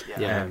that.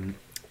 Yeah.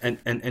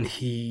 And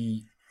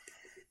he,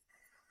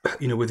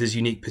 you know, with his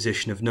unique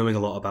position of knowing a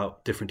lot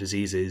about different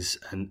diseases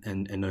and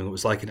knowing what it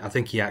was like, and I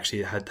think he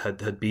actually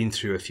had been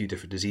through a few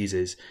different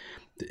diseases.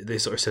 They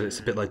sort of said it's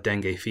a bit like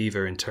dengue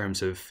fever in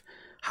terms of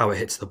how it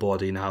hits the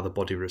body and how the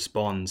body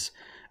responds.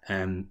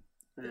 And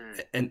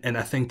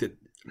I think that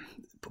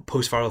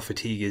post-viral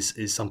fatigue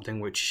is something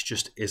which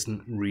just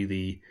isn't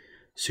really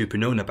super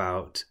known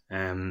about.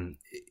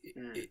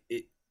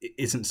 It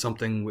isn't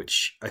something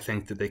which I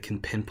think that they can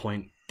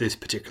pinpoint this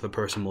particular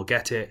person will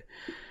get it.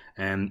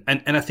 And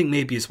I think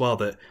maybe as well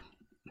that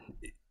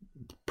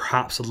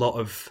perhaps a lot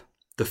of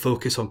the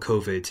focus on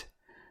COVID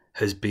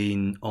has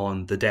been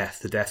on the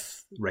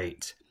death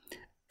rate.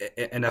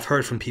 And I've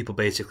heard from people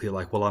basically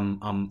like, well,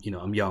 I'm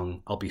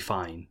young, I'll be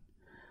fine.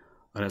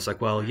 And it's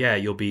like, well, yeah,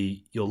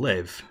 you'll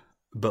live.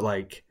 But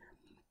like,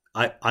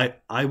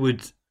 I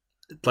would,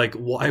 like,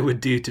 what I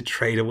would do to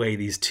trade away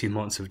these 2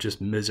 months of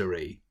just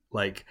misery,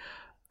 like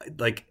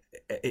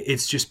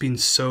it's just been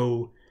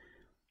so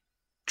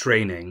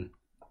draining,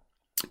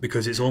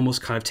 because it's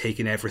almost kind of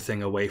taken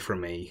everything away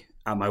from me.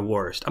 at my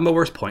worst. At my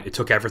worst point, it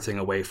took everything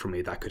away from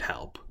me that could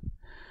help.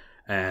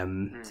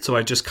 So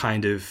I just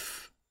kind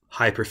of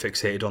hyper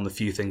fixated on the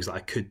few things that I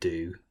could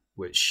do,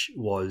 which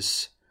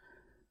was,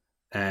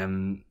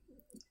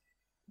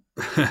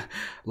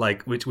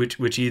 like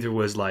which either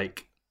was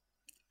like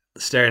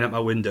staring at my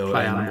window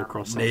and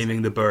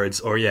naming the birds,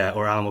 or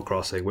Animal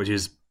Crossing, which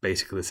is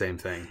basically the same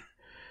thing.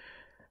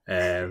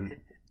 But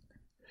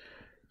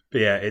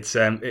yeah, it's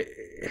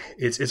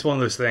one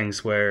of those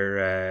things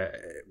where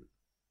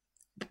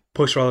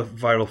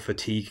post-viral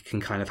fatigue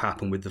can kind of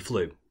happen with the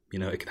flu. You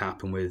know, it can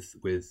happen with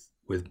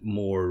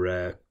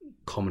more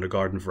common or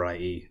garden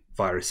variety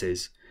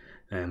viruses,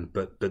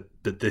 but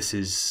this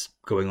is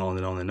going on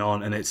and on and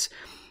on, and it's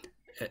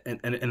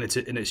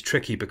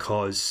tricky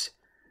because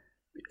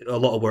a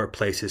lot of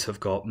workplaces have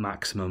got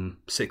maximum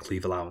sick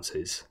leave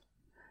allowances.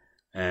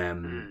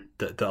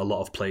 That a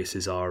lot of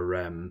places are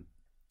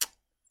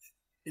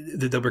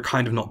that we're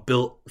kind of not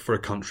built for a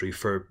country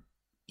for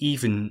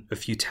even a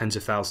few tens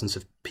of thousands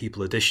of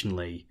people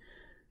additionally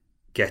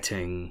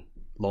getting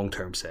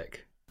long-term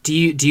sick. Do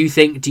you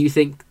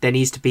think there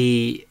needs to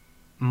be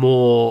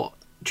more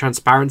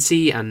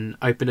transparency and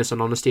openness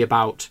and honesty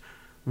about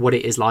what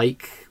it is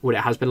like, what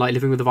it has been like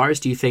living with the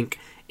virus? Do you think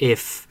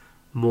if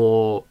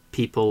more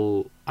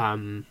people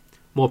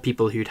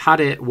who'd had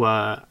it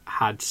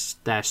had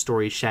their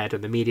stories shared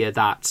in the media,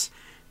 that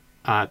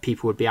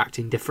people would be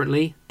acting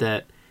differently,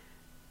 that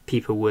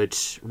people would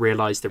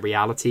realise the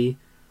reality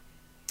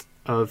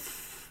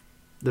of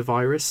the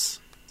virus?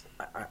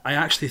 I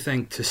actually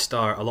think, to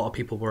start, a lot of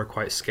people were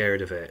quite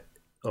scared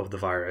of the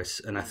virus,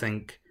 and I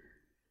think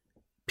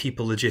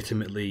people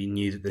legitimately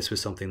knew that this was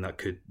something that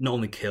could not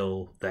only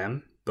kill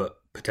them, but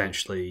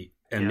potentially,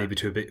 and maybe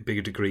to a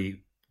bigger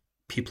degree,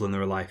 people in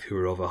their life who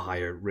are of a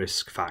higher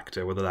risk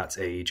factor, whether that's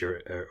age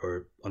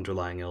or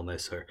underlying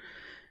illness or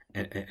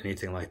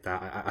anything like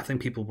that. I think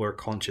people were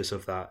conscious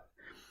of that.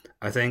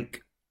 I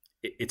think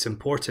it's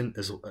important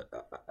as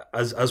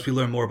we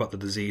learn more about the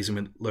disease and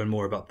we learn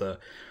more about the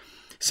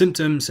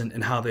symptoms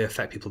and how they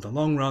affect people in the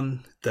long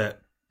run,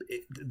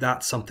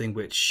 that's something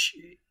which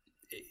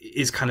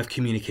is kind of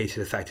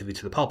communicated effectively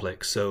to the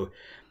public. So,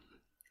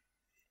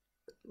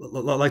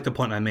 like the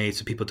point I made,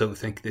 so people don't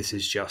think this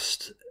is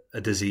just a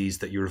disease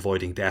that you're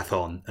avoiding death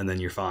on and then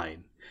you're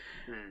fine.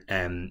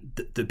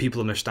 The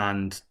people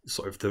understand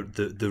sort of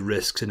the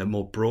risks in a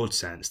more broad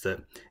sense,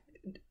 that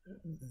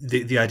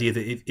the idea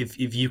that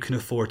if you can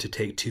afford to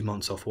take 2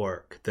 months off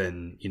work,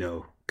 then, you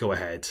know, go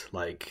ahead,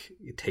 like,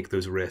 take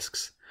those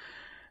risks.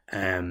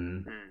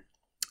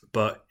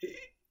 But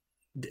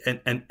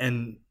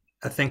and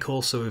I think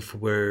also, if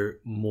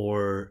we're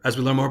more, as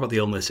we learn more about the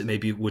illness, it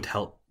maybe would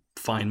help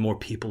find more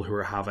people who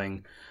are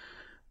having,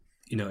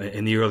 you know,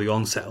 in the early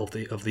onset of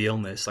the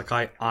illness. Like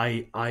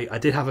I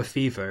did have a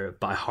fever,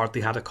 but I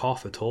hardly had a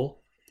cough at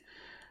all.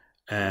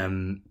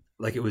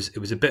 Like it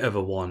was a bit of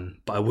a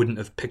one, but I wouldn't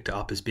have picked it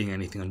up as being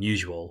anything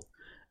unusual,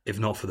 if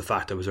not for the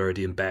fact I was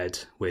already in bed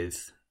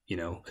with, you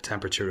know, a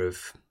temperature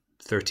of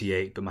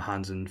 38, but my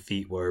hands and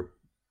feet were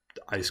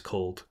ice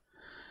cold.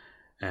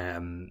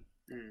 I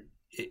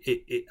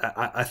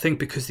think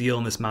because the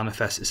illness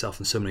manifests itself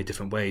in so many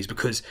different ways,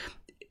 because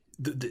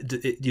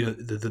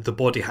the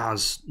body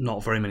has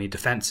not very many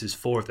defenses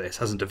for this,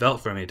 hasn't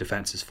developed very many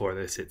defenses for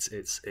this.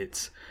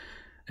 It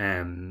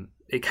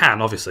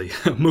can, obviously,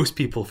 most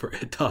people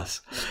it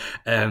does,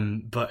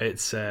 but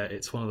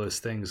it's one of those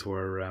things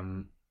where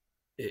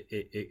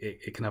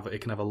it can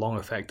have a long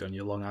effect on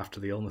you long after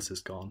the illness is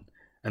gone.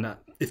 And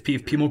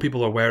if more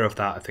people are aware of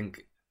that, I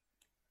think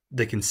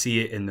they can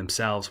see it in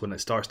themselves when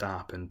it starts to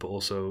happen, but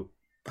also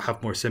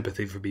have more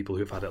sympathy for people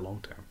who've had it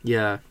long term.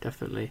 Yeah,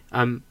 definitely.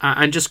 And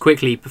just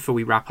quickly before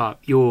we wrap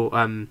up, you're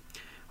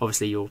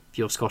obviously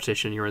you're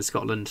Scottish and you're in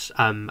Scotland,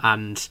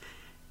 and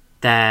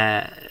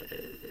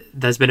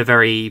there's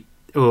been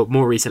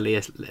more recently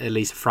at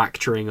least, a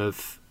fracturing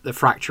of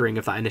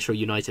that initial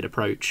united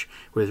approach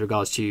with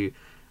regards to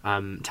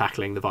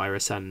tackling the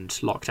virus and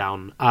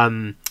lockdown.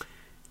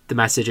 The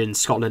message in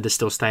Scotland is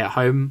still stay at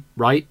home,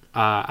 right?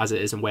 As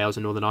it is in Wales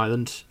and Northern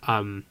Ireland.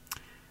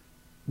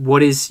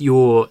 What is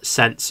your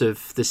sense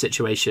of the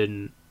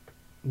situation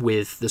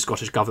with the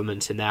Scottish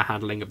government in their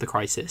handling of the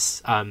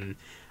crisis? Are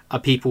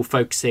people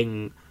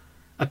focusing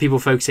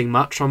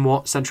much on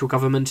what central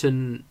government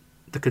and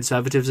the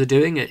Conservatives are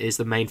doing? Is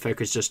the main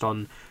focus just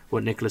on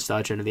what Nicola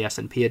Sturgeon and the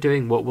SNP are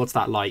doing? What's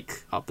that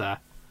like up there?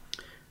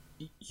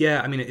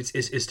 Yeah, I mean,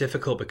 it's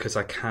difficult because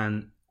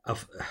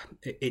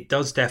it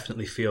does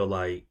definitely feel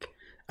like,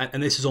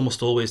 and this is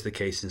almost always the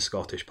case in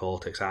Scottish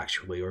politics,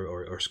 actually,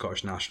 or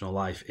Scottish national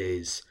life,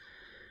 is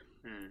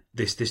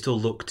they still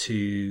look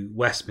to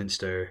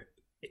Westminster,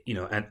 you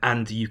know,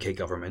 and the UK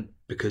government,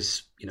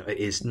 because, you know, it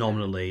is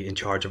nominally in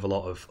charge of a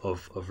lot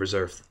of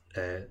reserve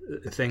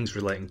things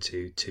relating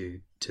to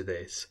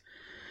this.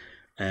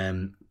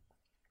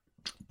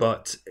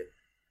 But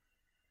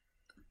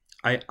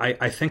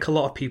I think a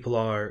lot of people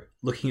are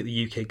looking at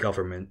the UK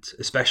government,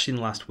 especially in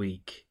the last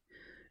week,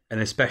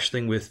 and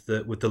especially with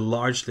the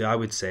largely, I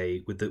would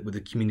say, with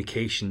the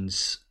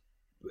communications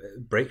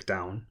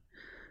breakdown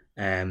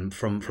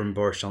from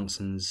Boris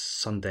Johnson's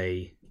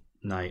Sunday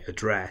night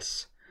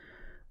address,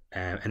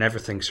 and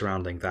everything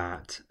surrounding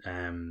that.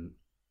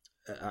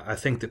 I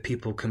think that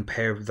people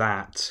compare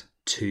that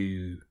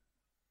to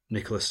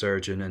Nicola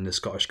Sturgeon and the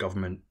Scottish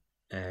government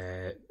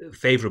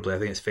favourably. I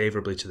think it's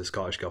favourably to the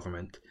Scottish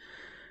government.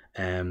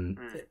 And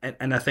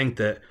I think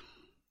that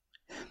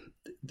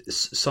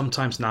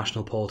sometimes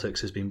national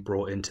politics has been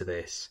brought into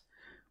this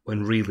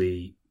when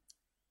really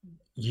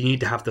you need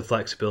to have the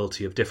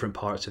flexibility of different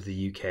parts of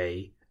the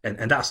UK,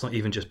 and that's not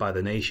even just by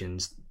the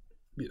nations,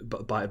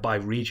 but by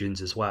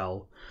regions as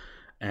well,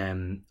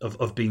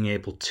 of being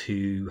able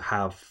to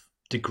have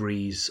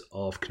degrees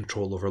of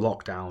control over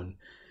lockdown,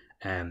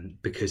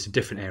 because in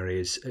different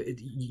areas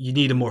you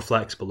need a more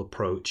flexible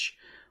approach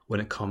when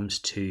it comes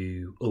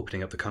to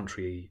opening up the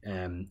country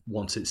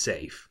once it's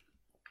safe,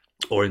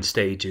 or in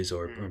stages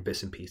or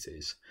bits and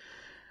pieces,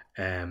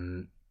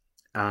 and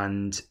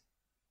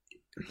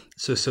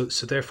so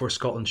therefore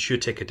Scotland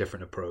should take a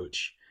different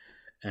approach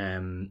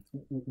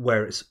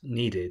where it's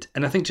needed.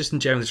 And I think just in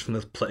general, just from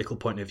the political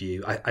point of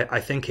view,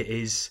 I think it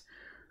is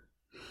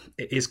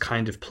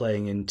kind of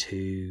playing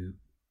into.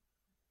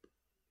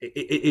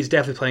 It is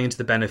definitely playing into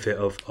the benefit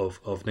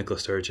of Nicola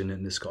Sturgeon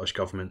and the Scottish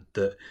government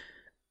that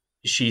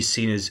she's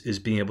seen as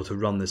being able to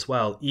run this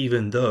well,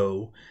 even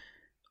though,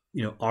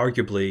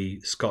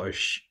 arguably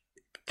Scottish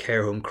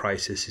care home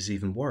crisis is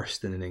even worse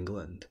than in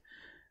England.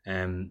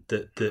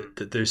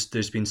 That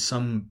there's been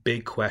some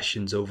big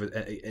questions over,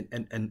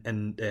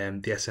 and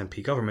the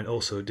SNP government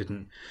also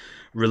didn't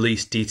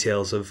release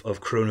details of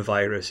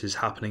coronavirus is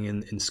happening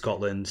in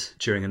Scotland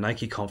during a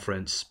Nike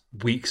conference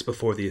weeks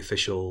before the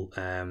official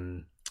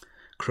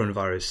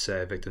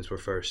coronavirus victims were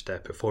first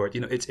put forward.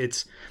 There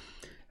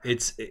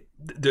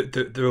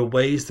are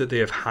ways that they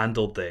have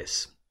handled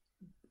this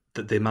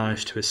that they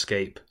managed to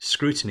escape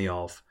scrutiny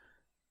of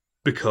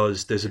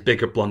because there's a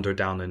bigger blunder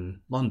down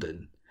in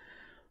London.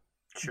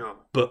 Sure.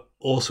 But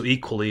also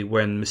equally,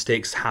 when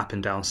mistakes happen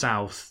down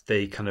south,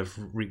 they kind of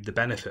reap the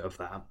benefit of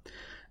that.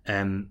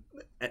 And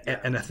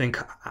I think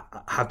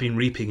have been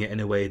reaping it in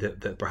a way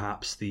that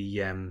perhaps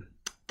the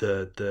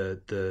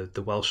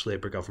Welsh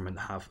Labour government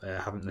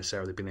haven't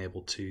necessarily been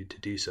able to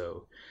do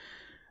so.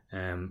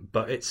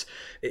 But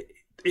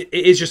it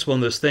is just one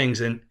of those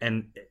things, and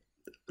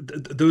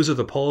those are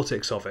the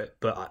politics of it.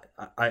 But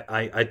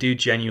I do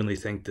genuinely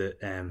think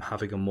that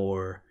having a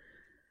more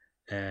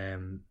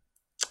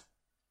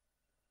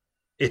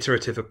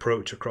iterative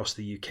approach across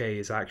the UK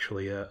is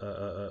actually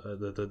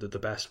the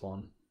best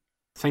one.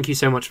 Thank you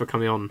so much for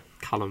coming on,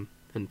 Callum,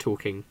 and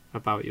talking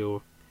about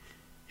your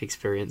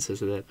experiences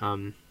with it.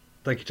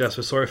 Thank you,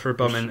 Jasper. Sorry for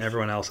bumming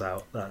everyone else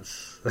out.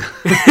 That's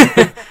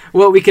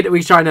well, we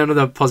try on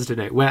another positive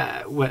note.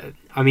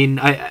 Have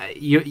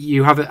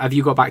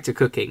you got back to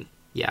cooking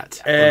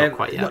yet? Or not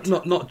quite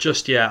yet. Not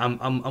just yet.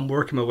 I'm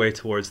working my way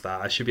towards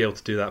that. I should be able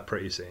to do that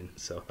pretty soon.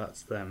 So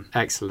that's them.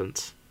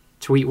 Excellent.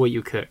 Tweet what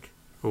you cook.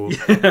 Or...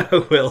 Yeah,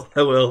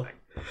 I will.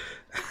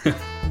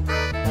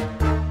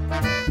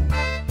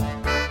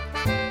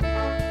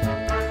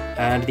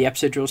 And the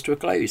episode draws to a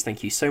close.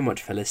 Thank you so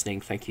much for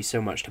listening. Thank you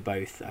so much to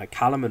both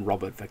Callum and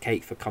Robert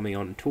Verkaik for coming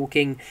on and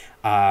talking.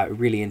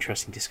 Really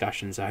interesting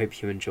discussions. I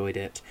hope you enjoyed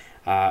it.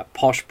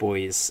 Posh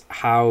Boys,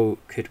 how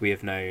could we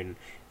have known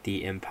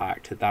the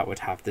impact that would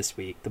have this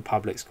week? The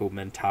public school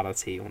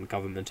mentality on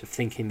government of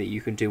thinking that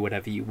you can do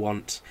whatever you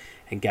want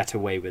and get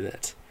away with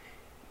it.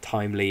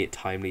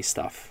 Timely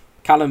stuff.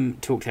 Callum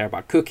talked there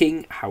about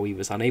cooking, how he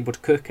was unable to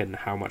cook and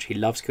how much he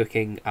loves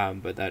cooking,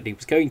 but that he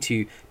was going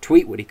to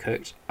tweet what he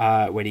cooked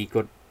when he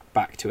got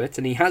back to it,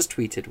 and he has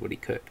tweeted what he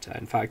cooked.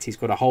 In fact, he's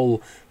got a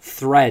whole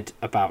thread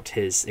about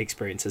his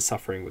experiences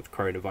suffering with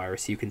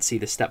coronavirus. You can see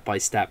the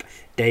step-by-step,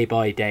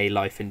 day-by-day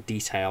life in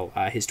detail.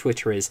 His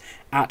Twitter is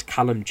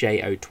 @Callum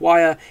J.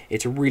 O'Dwyer.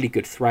 It's a really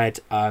good thread,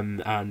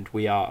 and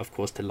we are, of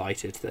course,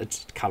 delighted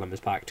that Callum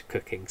is back to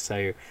cooking,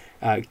 so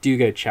do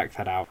go check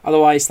that out.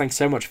 Otherwise, thanks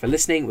so much for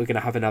listening. We're going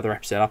to have another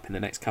episode up in the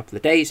next couple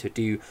of days, so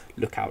do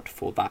look out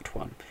for that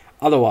one.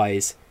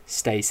 Otherwise,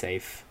 stay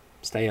safe,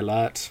 stay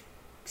alert,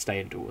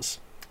 stay indoors.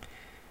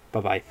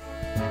 Bye-bye.